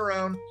 whatever, spin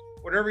around,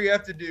 whatever you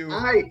have to do.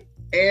 I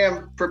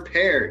am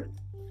prepared.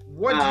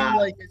 What do you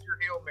like as your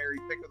Hail Mary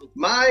pick of the week?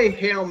 My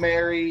Hail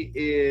Mary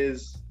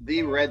is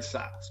the Red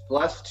Sox,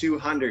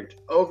 +200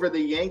 over the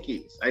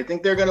Yankees. I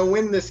think they're going to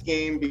win this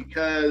game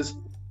because,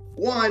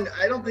 one,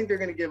 I don't think they're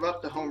going to give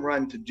up the home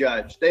run to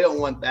Judge. They don't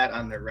want that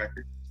on their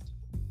record.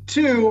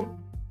 Two,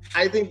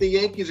 I think the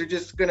Yankees are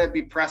just going to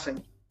be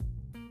pressing.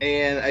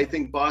 And I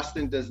think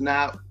Boston does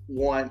not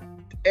want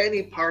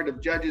any part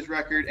of Judge's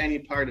record, any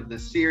part of the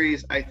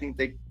series. I think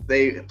they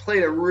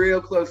played a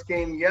real close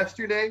game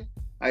yesterday.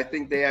 I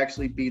think they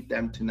actually beat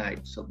them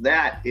tonight. So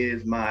that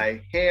is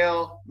my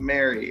Hail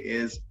Mary,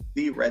 is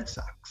the Red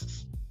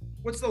Sox.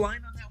 What's the line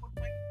on that one,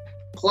 Mike?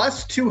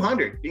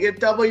 +200. You get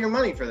double your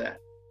money for that.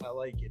 I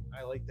like it.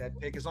 I like that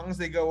pick. As long as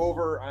they go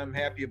over, I'm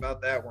happy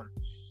about that one.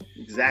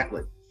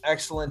 Exactly.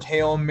 Excellent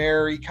Hail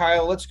Mary.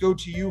 Kyle, let's go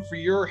to you for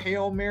your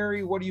Hail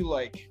Mary. What do you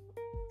like?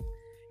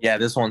 Yeah,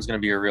 this one's going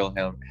to be a real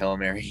Hail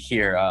Mary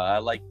here. I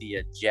like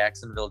the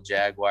Jacksonville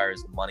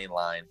Jaguars money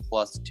line,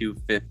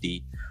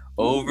 +250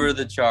 over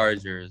the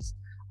Chargers.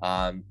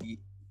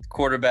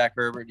 Quarterback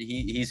Herbert,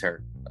 he's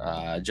hurt.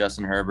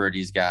 Justin Herbert,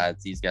 he's got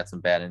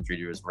some bad injury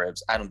to his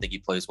ribs. I don't think he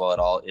plays well at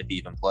all, if he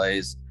even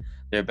plays.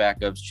 their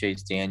backup's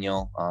Chase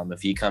Daniel.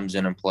 If he comes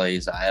in and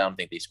plays, I don't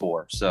think they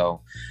score.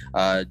 So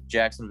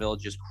Jacksonville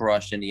just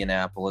crushed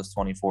Indianapolis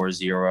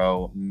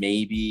 24-0.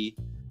 Maybe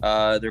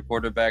their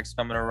quarterback's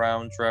coming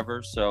around,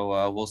 Trevor.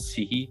 So we'll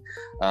see.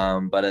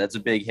 But that's a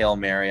big Hail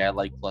Mary. I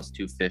like plus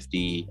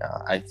 250.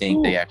 I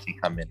think they actually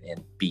come in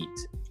and beat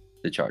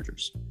the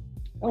Chargers.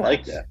 I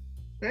like that.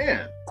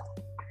 Man,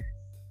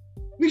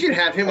 we should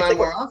have him on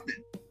more often.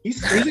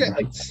 He's got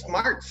like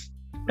smarts.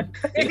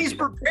 And he's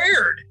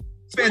prepared.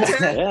 It's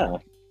fantastic. Yeah.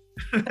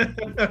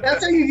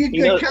 That's how you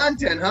get good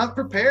content, huh?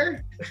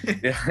 Prepare.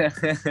 Good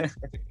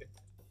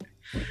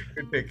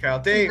pick, Kyle.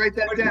 Dave, write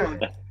that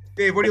down.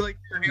 Dave, what do you like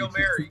for your Hail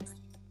Mary?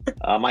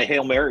 My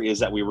Hail Mary is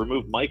that we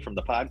remove Mike from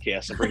the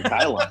podcast and bring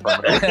Kyle on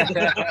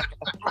permanently.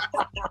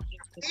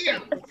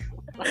 Damn.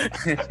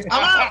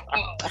 I'm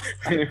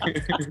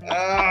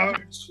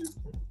out.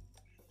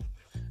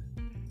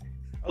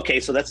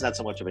 Okay, so that's not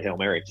so much of a Hail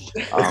Mary.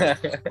 All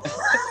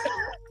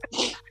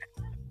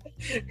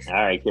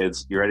right,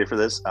 kids, you ready for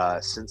this?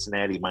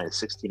 Cincinnati minus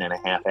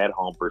 16.5 at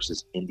home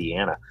versus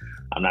Indiana.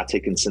 I'm not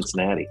taking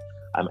Cincinnati.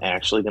 I'm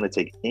actually going to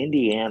take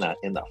Indiana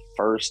in the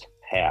first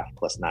half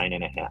plus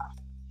 9.5.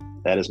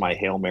 That is my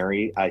Hail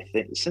Mary. I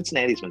think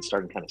Cincinnati's been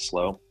starting kind of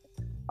slow.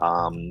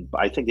 But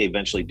I think they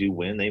eventually do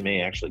win. They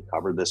may actually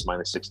cover this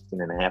minus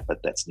 16.5,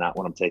 but that's not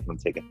what I'm taking. I'm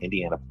taking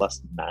Indiana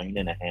plus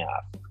 9.5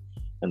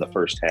 in the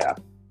first half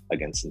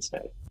against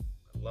Cincinnati.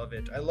 I love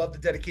it. I love the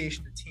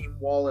dedication to Team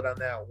Wallet on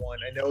that one.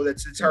 I know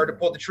it's hard to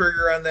pull the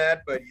trigger on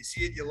that, but you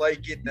see it, you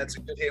like it, and that's a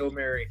good Hail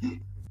Mary.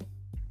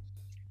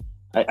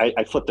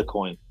 I flipped the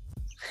coin.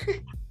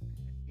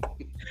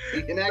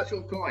 An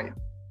actual coin.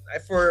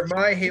 For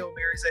my Hail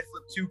Marys, I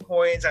flip 2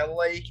 coins. I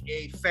like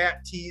a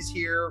fat tease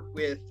here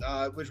with,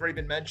 which already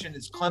been mentioned,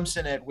 is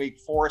Clemson at Wake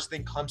Forest. I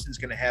think Clemson's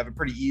going to have a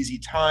pretty easy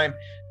time,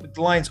 but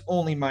the line's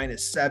only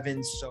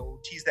 -7, so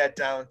tease that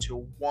down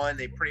to 1.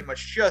 They pretty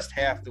much just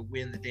have to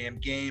win the damn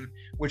game,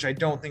 which I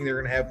don't think they're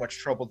going to have much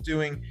trouble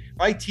doing.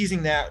 I like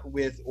teasing that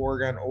with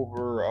Oregon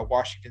over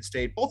Washington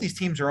State. Both these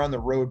teams are on the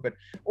road, but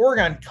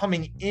Oregon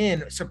coming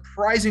in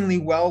surprisingly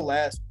well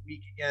last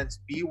week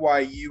against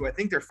BYU. I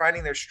think they're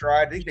finding their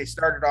stride. I think they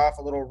started off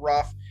a little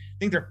rough. I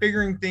think they're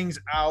figuring things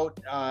out.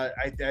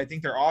 I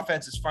think their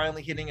offense is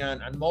finally hitting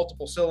on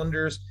multiple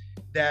cylinders.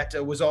 That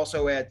was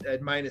also at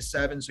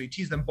 -7. So you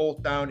tease them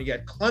both down. You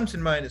got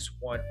Clemson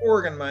 -1,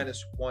 Oregon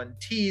 -1.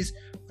 Tease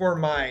for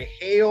my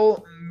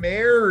Hail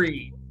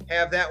Mary.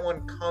 Have that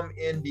one come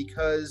in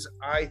because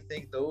I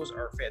think those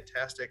are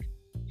fantastic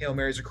Hail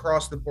Marys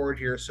across the board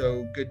here.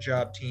 So good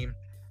job, team.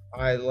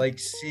 I like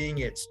seeing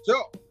it.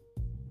 So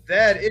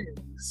that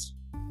is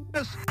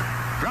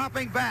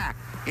dropping back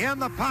in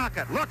the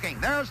pocket, looking.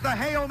 There's the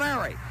Hail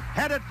Mary,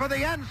 headed for the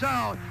end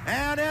zone,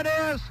 and it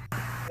is.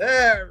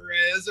 There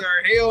is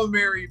our Hail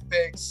Mary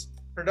picks.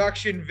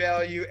 Production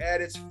value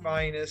at its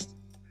finest.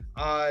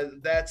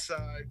 That's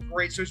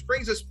great. So this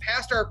brings us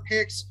past our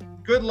picks.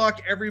 Good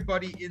luck,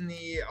 everybody in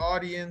the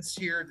audience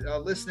here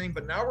listening.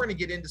 But now we're going to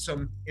get into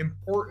some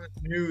important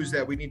news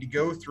that we need to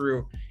go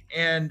through.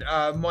 And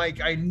Mike,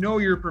 I know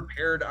you're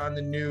prepared on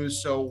the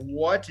news. So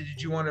what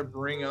did you want to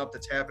bring up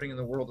that's happening in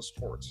the world of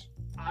sports?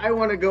 I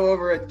want to go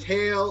over a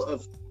tale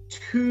of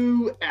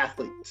 2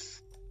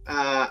 athletes.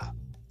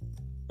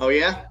 Oh,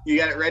 yeah? You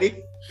got it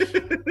ready?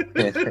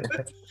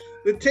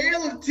 The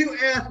tale of 2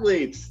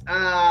 athletes.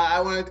 I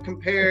wanted to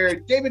compare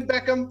David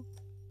Beckham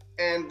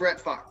and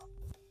Brett Favre.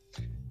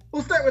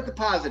 We'll start with the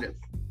positive.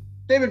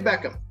 David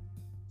Beckham.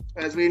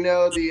 As we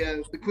know,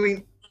 the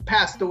Queen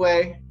passed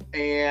away,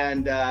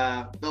 and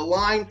the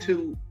line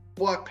to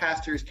walk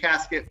past her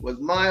casket was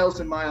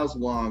miles and miles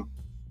long.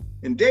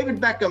 And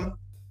David Beckham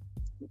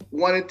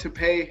wanted to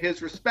pay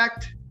his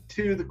respect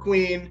to the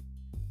Queen.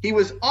 He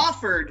was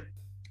offered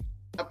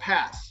a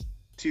pass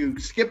to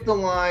skip the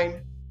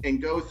line and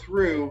go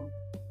through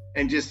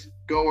and just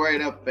go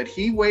right up, but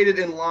he waited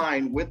in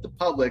line with the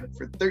public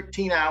for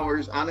 13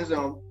 hours on his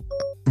own.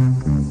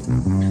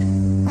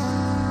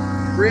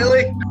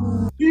 Really?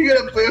 You're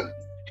gonna put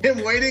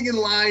him waiting in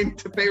line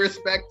to pay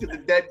respect to the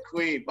dead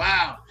Queen?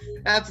 Wow,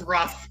 that's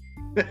rough.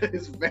 That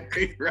is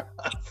very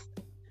rough.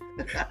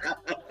 That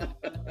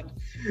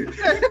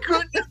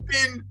couldn't have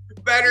been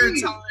better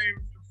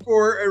time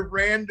for a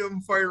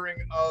random firing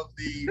of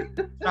the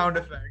sound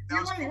effect. That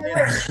was in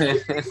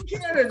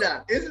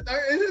Canada.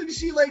 Isn't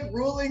she like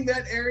ruling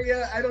that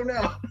area? I don't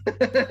know.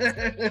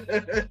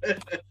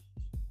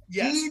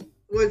 Yes. He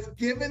was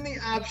given the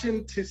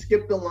option to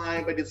skip the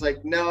line, but it's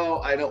like, no,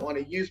 I don't want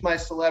to use my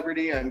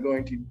celebrity. I'm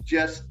going to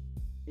just,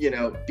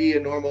 be a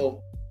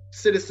normal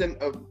citizen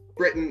of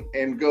Britain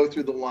and go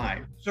through the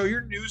line. So your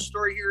news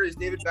story here is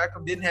David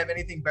Beckham didn't have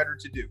anything better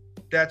to do.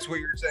 That's what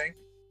you're saying?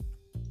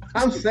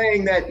 I'm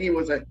saying that he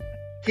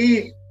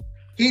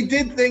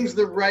did things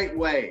the right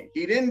way.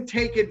 He didn't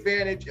take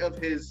advantage of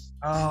his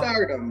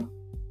stardom,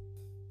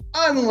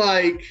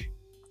 unlike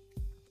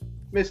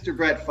Mr.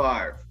 Brett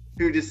Favre,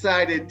 who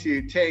decided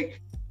to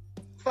take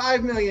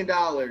 $5 million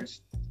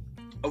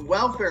of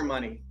welfare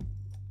money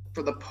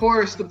for the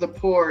poorest of the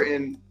poor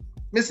in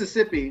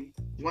Mississippi,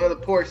 one of the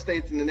poorest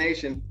states in the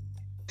nation,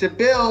 to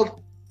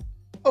build.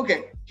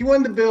 Okay, he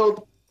wanted to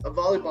build a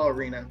volleyball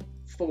arena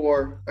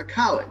for a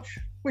college,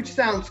 which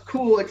sounds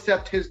cool,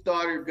 except his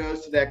daughter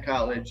goes to that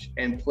college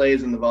and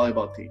plays in the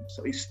volleyball team.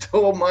 So he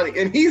stole money,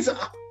 and he's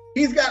got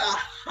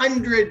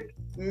 $100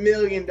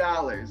 million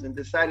and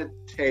decided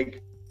to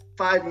take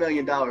 $5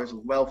 million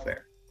of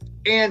welfare.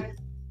 And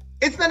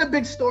it's not a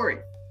big story,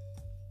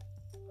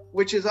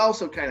 which is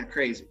also kind of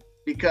crazy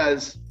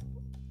because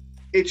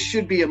it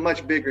should be a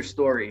much bigger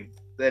story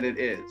than it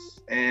is.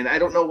 And I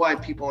don't know why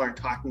people aren't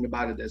talking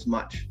about it as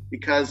much,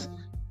 because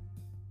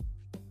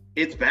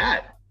it's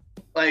bad.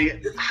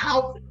 Like,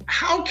 how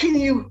can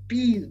you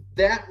be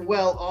that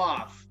well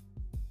off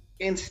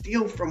and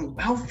steal from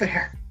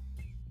welfare?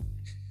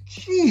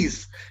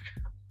 Jeez.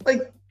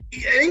 Like,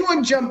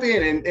 anyone jump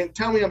in and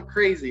tell me I'm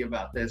crazy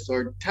about this,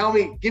 or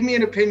give me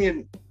an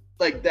opinion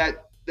like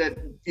that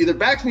either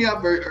backs me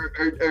up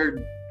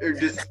or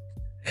just.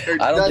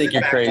 I don't think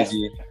you're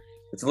crazy.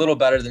 It's a little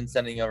better than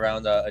sending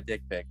around a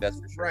dick pic, that's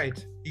for sure.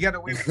 Right. You got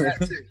away with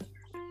that too.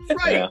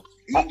 Right.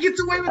 Yeah. He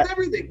gets away with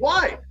everything.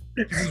 Why?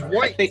 He's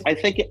white. I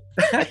think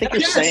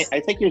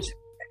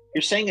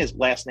you're saying his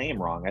last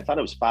name wrong. I thought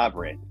it was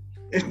Favre.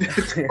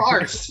 It's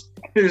farce.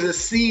 There's a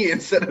C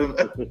instead of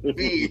a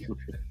B.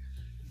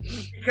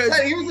 Because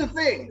here's the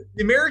thing: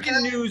 the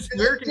American news,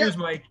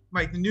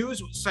 Mike, the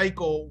news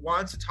cycle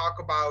wants to talk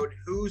about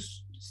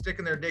who's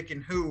sticking their dick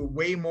in who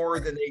way more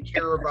than they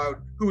care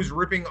about who's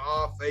ripping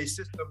off a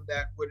system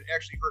that would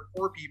actually hurt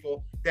poor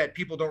people that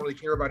people don't really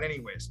care about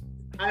anyways.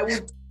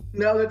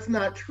 No, that's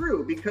not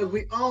true, because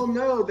we all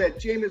know that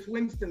Jameis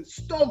Winston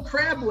stole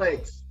crab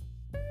legs.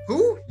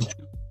 Who?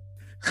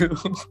 That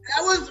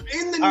was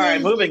in the news. All right,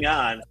 moving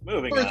on.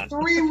 For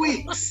 3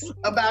 weeks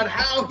about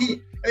how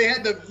they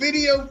had the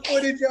video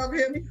footage of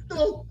him. He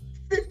stole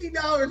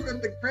 $50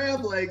 worth of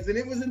crab legs, and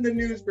it was in the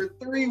news for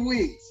 3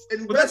 weeks.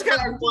 And that's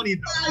kind of funny,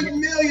 though. $5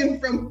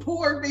 million from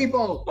poor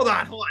people. Hold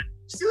on.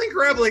 Stealing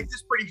crab legs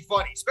is pretty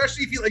funny,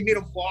 especially if you made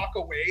him walk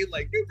away.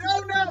 Like,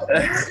 no.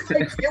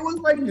 It was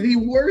like the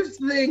worst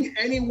thing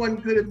anyone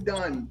could have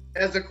done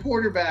as a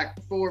quarterback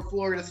for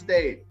Florida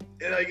State.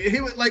 Like, he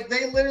was like,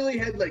 they literally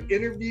had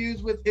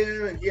interviews with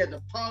him, and he had to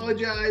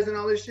apologize and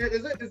all this shit.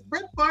 Is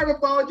Brett Favre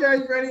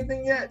apologized for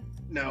anything yet?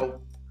 No.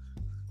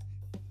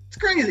 It's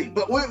crazy,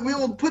 but we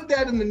will put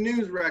that in the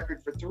news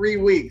record for 3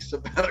 weeks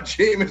about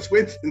Jameis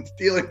Winston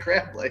stealing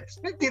crab legs.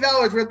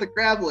 $50 worth of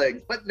crab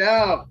legs, but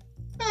no.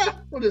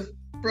 We'll just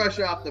brush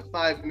off the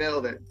 $5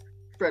 million that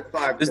Brett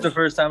Favre. This is the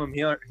first time I'm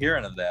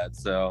hearing of that,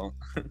 so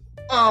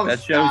that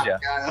shows you.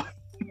 Kyle.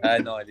 I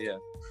had no idea.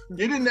 You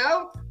didn't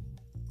know?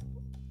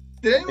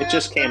 It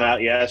just came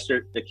out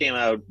yesterday. It came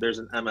out. There's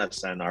an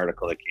MSN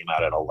article that came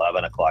out at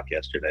 11 o'clock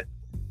yesterday.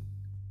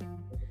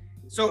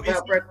 So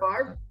about Brett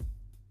Favre?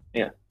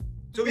 Yeah.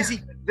 So is he?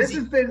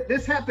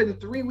 This happened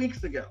 3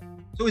 weeks ago.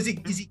 So is he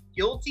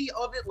guilty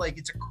of it? Like,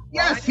 it's a crime?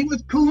 Yes, he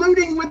was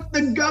colluding with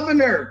the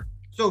governor.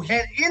 So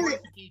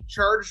he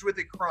charged with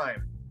a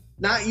crime.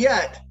 Not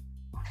yet,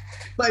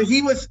 but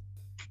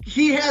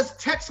he has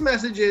text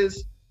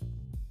messages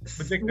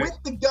with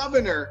the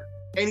governor,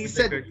 and he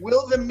said,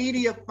 "Will the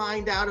media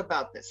find out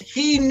about this?"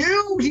 He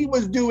knew he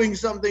was doing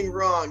something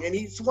wrong, and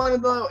he's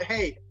wanted to know,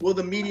 "Hey, will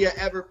the media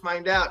ever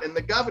find out?" And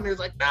the governor's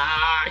like,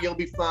 "Nah, you'll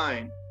be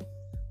fine."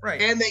 Right.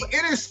 And they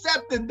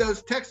intercepted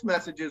those text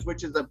messages,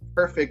 which is a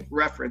perfect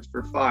reference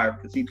for Favre,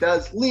 because he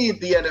does lead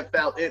the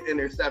NFL in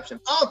interception.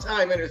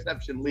 All-time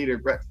interception leader,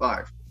 Brett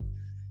Favre.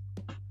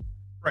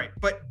 Right.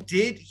 But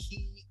did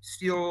he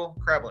steal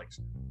crab legs?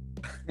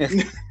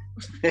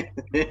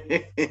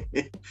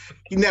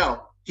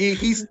 No.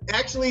 He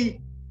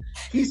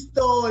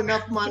stole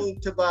enough money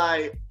to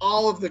buy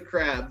all of the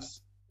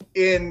crabs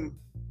in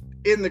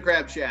the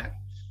crab shack.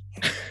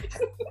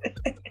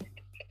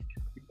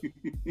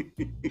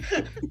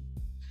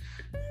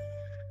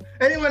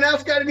 Anyone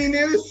else got any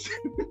news?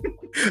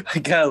 I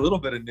got a little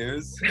bit of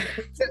news.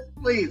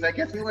 Please, I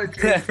guess we want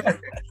to.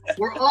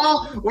 We're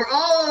all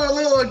a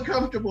little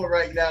uncomfortable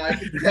right now. I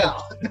can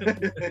tell.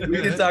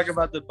 We can talk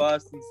about the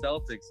Boston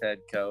Celtics head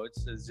coach.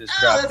 It's just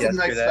dropped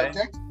yesterday. That's a nice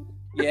subject.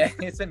 Yeah,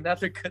 it's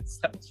another good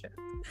subject.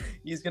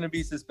 He's going to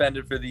be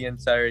suspended for the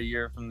entire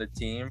year from the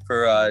team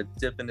for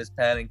dipping his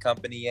pen in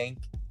company ink.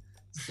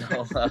 So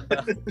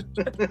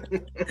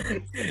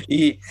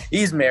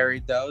he's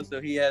married though,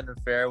 so he had an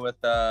affair with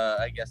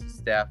I guess a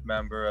staff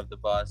member of the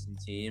Boston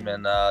team,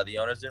 and the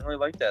owners didn't really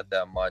like that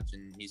much,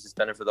 and he's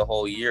suspended for the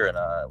whole year. And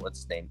what's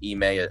his name,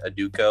 Ime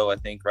Udoka, I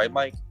think, right,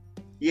 Mike?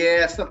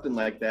 Yeah, something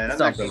like that.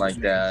 Something like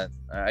that.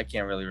 I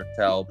can't really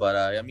tell, but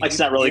I mean, Mike's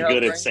not really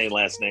good at saying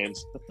last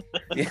names.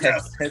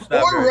 Yes,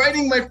 or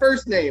writing my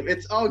first name.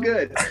 It's all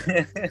good.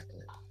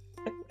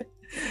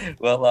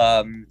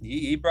 Well,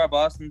 he brought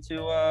Boston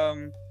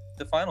to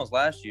the finals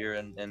last year,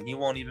 and he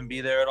won't even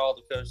be there at all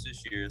to coach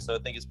this year. So I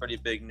think it's pretty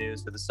big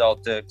news for the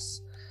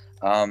Celtics.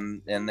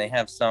 And they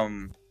have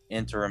some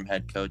interim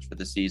head coach for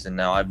the season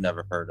now I've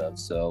never heard of.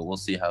 So we'll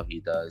see how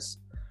he does.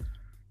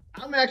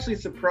 I'm actually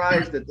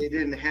surprised that they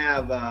didn't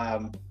have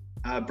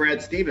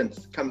Brad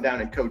Stevens come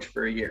down and coach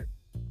for a year.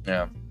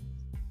 Yeah.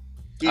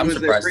 I'm was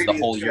their surprised it's a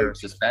previous whole year of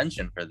coach.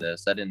 suspension for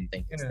this. I didn't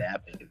think it's Yeah.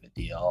 that big of a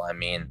deal. I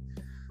mean,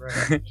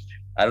 Right.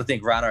 I don't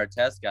think Ron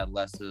Artest got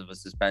less of a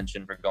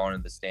suspension for going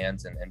to the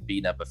stands and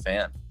beating up a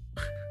fan.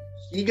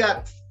 He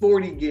got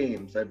 40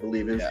 games, I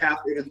believe. It was Yeah.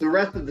 it was the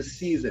rest of the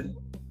season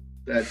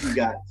that he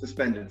got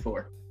suspended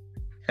for.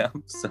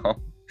 So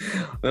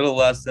a little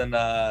less than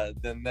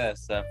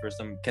this for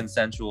some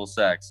consensual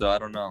sex. So I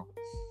don't know.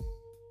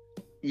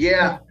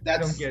 Yeah, I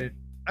don't get it.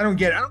 I don't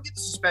get the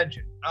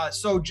suspension.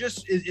 So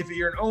just if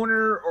you're an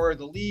owner or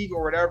the league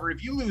or whatever,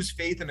 if you lose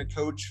faith in a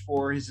coach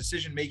for his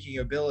decision-making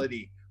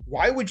ability,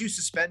 why would you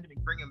suspend him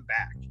and bring him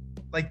back?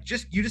 Like,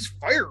 you just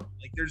fire him.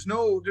 Like, there's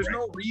no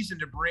reason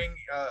to bring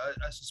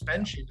a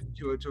suspension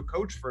to a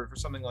coach for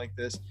something like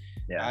this.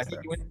 Yeah. I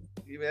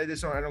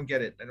don't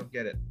get it. I don't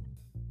get it.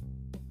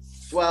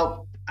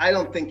 Well, I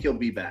don't think he'll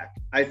be back.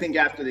 I think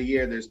after the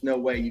year, there's no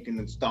way you can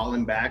install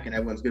him back, and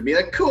everyone's gonna be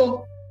like,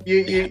 "Cool,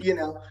 you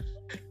know."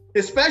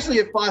 Especially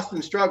if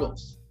Boston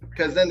struggles,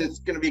 because then it's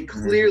gonna be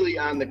clearly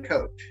on the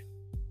coach.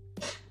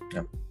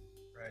 Right.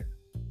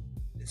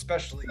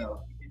 Especially if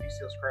he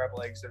steals crab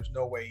legs, there's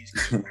no way he's.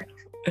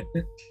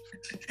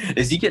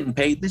 Is he getting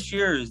paid this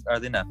year, or are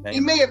they not He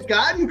paying? may have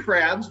gotten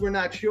crabs. We're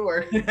not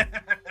sure.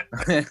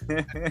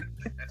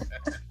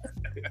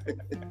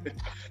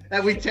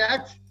 Have we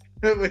checked?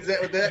 Was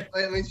that?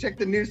 Let me check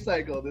the news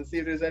cycle to see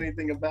if there's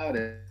anything about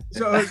it.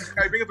 So I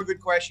bring up a good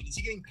question. Is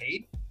he getting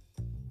paid?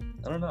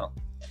 I don't know.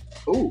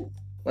 Ooh,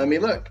 let me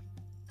look.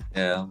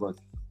 Yeah, look.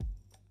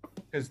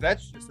 Because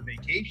that's just a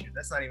vacation.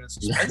 That's not even a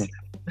suspension.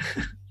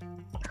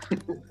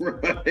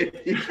 Right.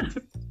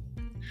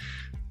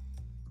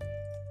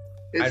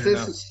 It I don't says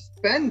know.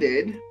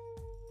 suspended,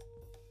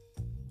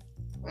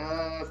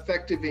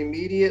 effective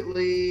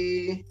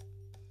immediately.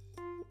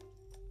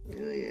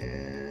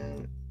 Yeah.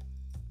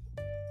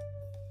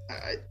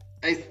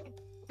 I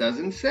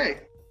doesn't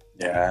say.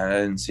 Yeah, I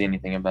didn't see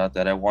anything about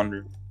that. I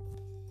wonder.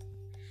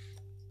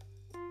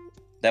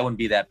 That wouldn't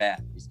be that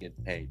bad. He's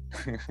getting paid.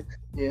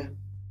 Yeah.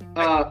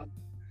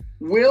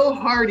 Will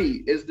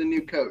Hardy is the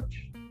new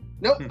coach.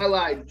 Nope, I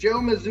lied. Joe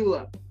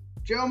Mazzulla.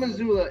 Joe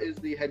Mazzulla is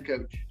the head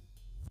coach.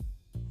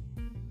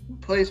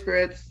 Plays for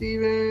Ed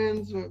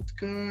Stevens.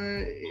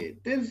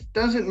 This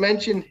doesn't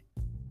mention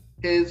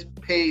his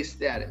pay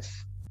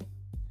status.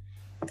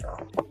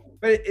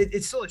 But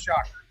it's still a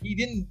shocker. He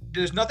didn't.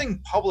 There's nothing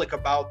public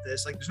about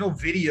this. Like, there's no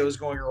videos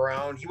going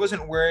around. He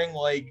wasn't wearing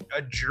like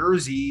a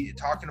jersey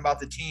talking about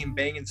the team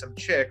banging some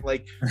chick.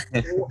 Like,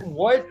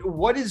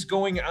 what is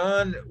going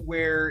on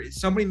where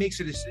somebody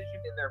makes a decision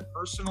in their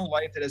personal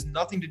life that has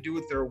nothing to do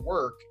with their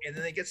work, and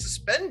then they get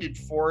suspended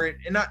for it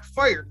and not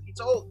fired?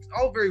 It's all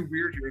very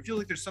weird here. I feel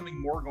like there's something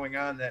more going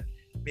on that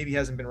maybe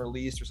hasn't been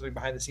released, or something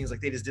behind the scenes, like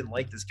they just didn't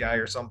like this guy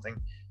or something,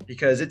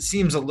 because it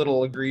seems a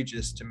little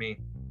egregious to me.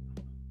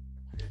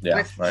 Yeah,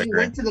 I He agree.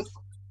 went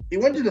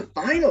to the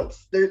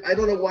finals. I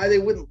don't know why they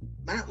wouldn't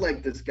not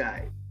like this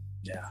guy.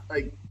 Yeah.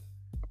 Like,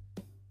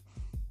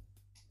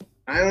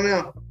 I don't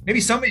know. Maybe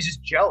somebody's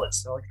just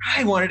jealous. They're like,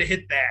 I wanted to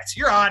hit that.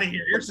 You're out of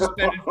here. You're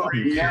suspended for a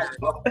year.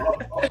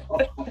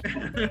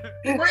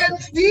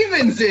 Brad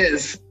Stevens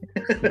is.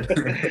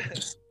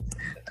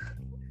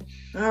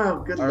 Oh,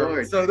 good All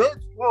right, lord. so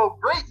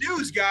great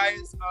news,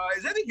 guys.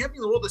 Is anything happening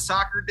in the world of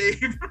soccer,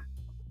 Dave?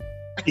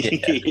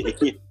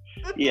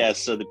 Yeah,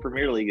 so the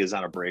Premier League is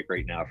on a break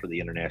right now for the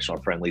international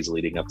friendlies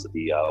leading up to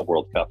the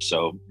World Cup.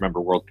 So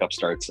remember, World Cup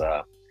starts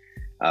right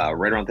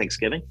around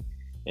Thanksgiving.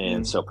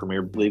 And so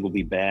Premier League will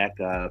be back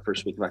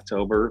first week of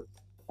October.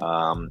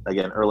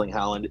 Again, Erling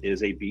Haaland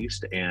is a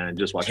beast, and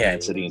just watch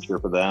Man City and cheer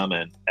for them,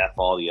 and F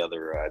all the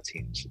other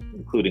teams,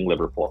 including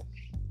Liverpool.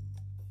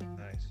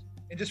 Nice.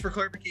 And just for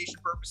clarification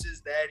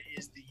purposes, that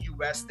is the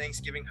U.S.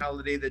 Thanksgiving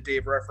holiday that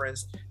Dave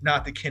referenced,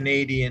 not the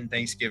Canadian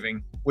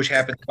Thanksgiving, which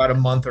happened about a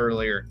month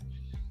earlier.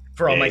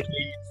 For all my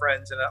Canadian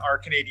friends and our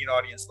Canadian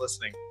audience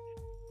listening.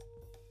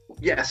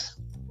 Yes.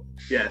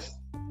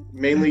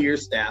 Mainly your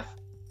staff.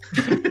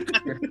 And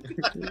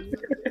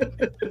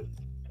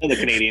the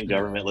Canadian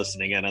government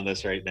listening in on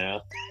this right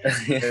now.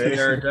 They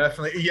are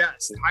definitely,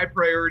 yes, high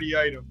priority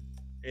item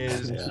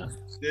is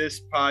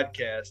this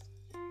podcast.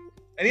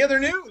 Any other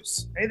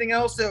news? Anything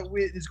else that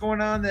is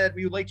going on that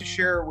we would like to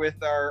share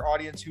with our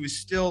audience who is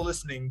still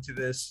listening to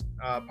this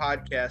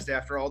podcast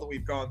after all that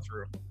we've gone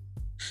through?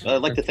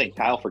 I'd like to thank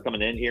Kyle for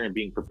coming in here and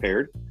being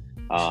prepared.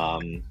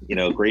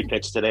 Great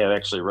picks today. I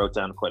actually wrote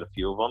down quite a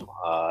few of them.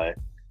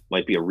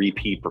 Might be a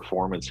repeat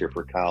performance here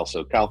for Kyle.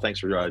 So, Kyle, thanks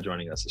for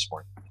joining us this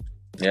morning.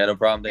 Yeah, no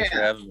problem. Thanks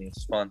for having me.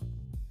 It's fun.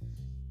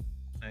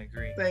 I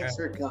agree. Thanks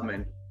for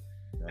coming.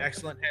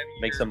 Excellent having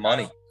you. Make here, some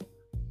money.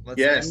 Let's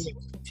Yes. do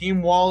it.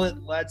 Team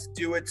Wallet, let's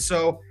do it.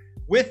 So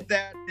with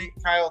that,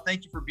 Kyle,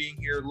 thank you for being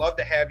here. Love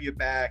to have you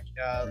back.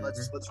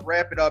 Let's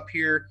wrap it up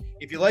here.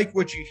 If you like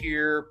what you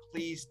hear,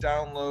 please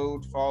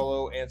download,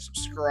 follow, and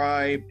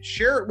subscribe.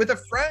 Share it with a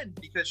friend,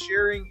 because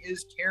sharing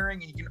is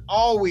caring. And you can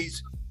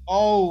always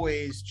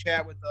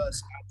chat with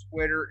us on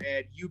Twitter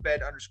at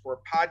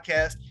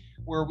YouBet_podcast,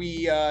 where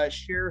we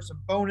share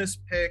some bonus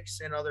picks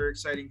and other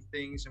exciting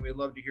things. And we'd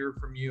love to hear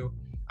from you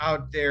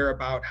out there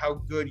about how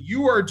good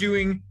you are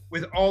doing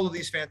with all of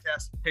these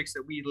fantastic picks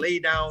that we lay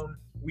down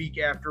week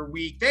after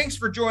week. Thanks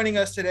for joining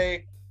us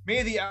today.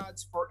 May the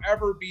odds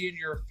forever be in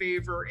your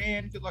favor,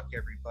 and good luck,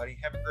 everybody.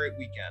 Have a great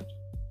weekend.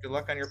 Good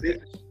luck on your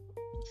picks.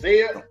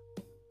 See ya.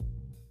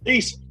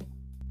 Peace.